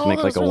ever wants to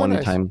make like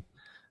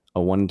a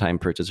one-time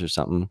purchase or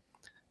something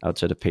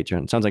outside of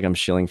Patreon. It sounds like I'm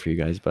shilling for you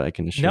guys, but I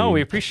can assure you. No,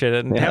 we appreciate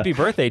it. And happy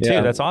birthday, too.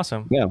 Yeah. That's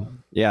awesome.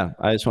 Yeah.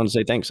 I just want to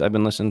say thanks. I've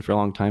been listening for a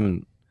long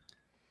time,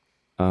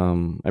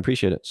 and I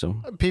appreciate it. So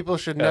people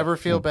should never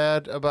feel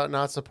bad about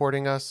not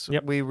supporting us.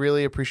 Yep. We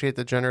really appreciate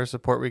the generous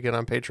support we get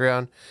on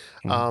Patreon.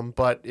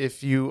 But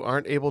if you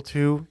aren't able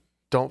to,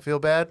 don't feel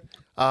bad.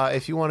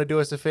 If you want to do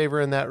us a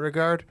favor in that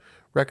regard,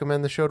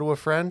 recommend the show to a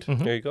friend.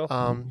 There you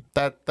go.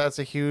 That's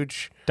a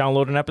huge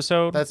download an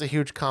episode. That's a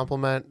huge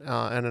compliment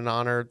and an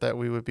honor that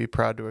we would be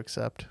proud to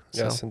accept.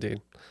 Yes,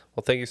 indeed.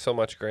 Well, thank you so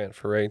much, Grant,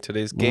 for writing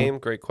today's game.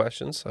 Great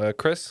questions.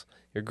 Chris,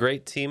 you're a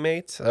great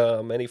teammate.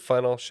 Any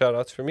final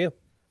shout-outs from you?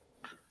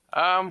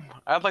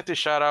 I'd like to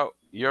shout out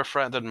your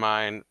friend and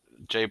mine,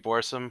 Jay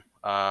Borsum.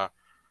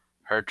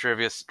 Her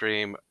trivia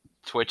stream,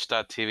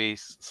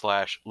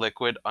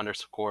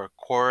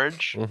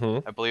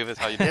 twitch.tv/liquid_courage. I believe is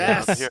how you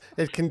pronounce it here.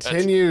 It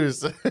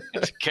continues.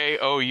 It's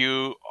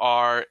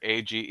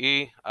KOURAGE.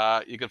 You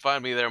can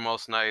find me there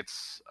most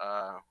nights.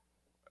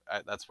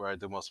 That's where I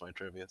do most of my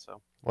trivia.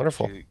 So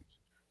wonderful.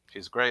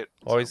 She's great.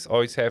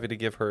 Always happy to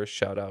give her a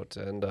shout out,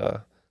 and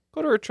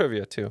go to her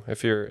trivia too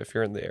if you're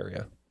in the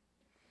area.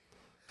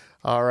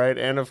 All right,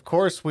 and of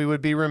course we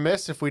would be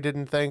remiss if we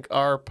didn't thank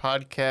our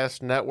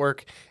podcast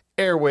network,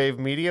 Airwave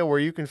Media, where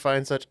you can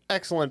find such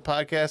excellent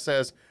podcasts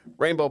as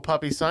Rainbow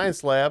Puppy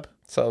Science Lab.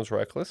 Sounds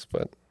reckless,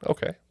 but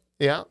okay.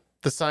 Yeah,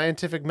 The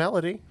Scientific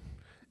Melody,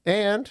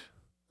 and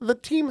The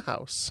Team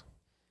House.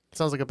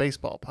 Sounds like a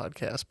baseball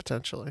podcast,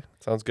 potentially.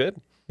 Sounds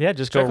good. Yeah,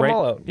 just Check go right. them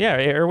all out. Yeah,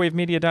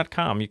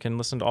 airwavemedia.com. You can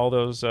listen to all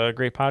those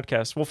great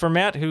podcasts. Well, for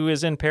Matt, who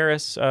is in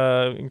Paris,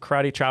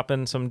 karate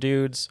chopping some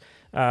dudes,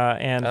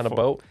 and on a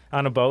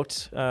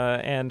boat,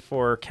 and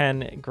for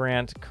Ken,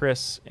 Grant,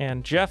 Chris,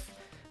 and Jeff,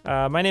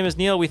 my name is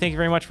Neil. We thank you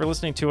very much for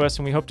listening to us,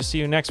 and we hope to see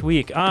you next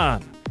week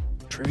on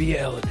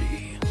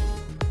Triviality.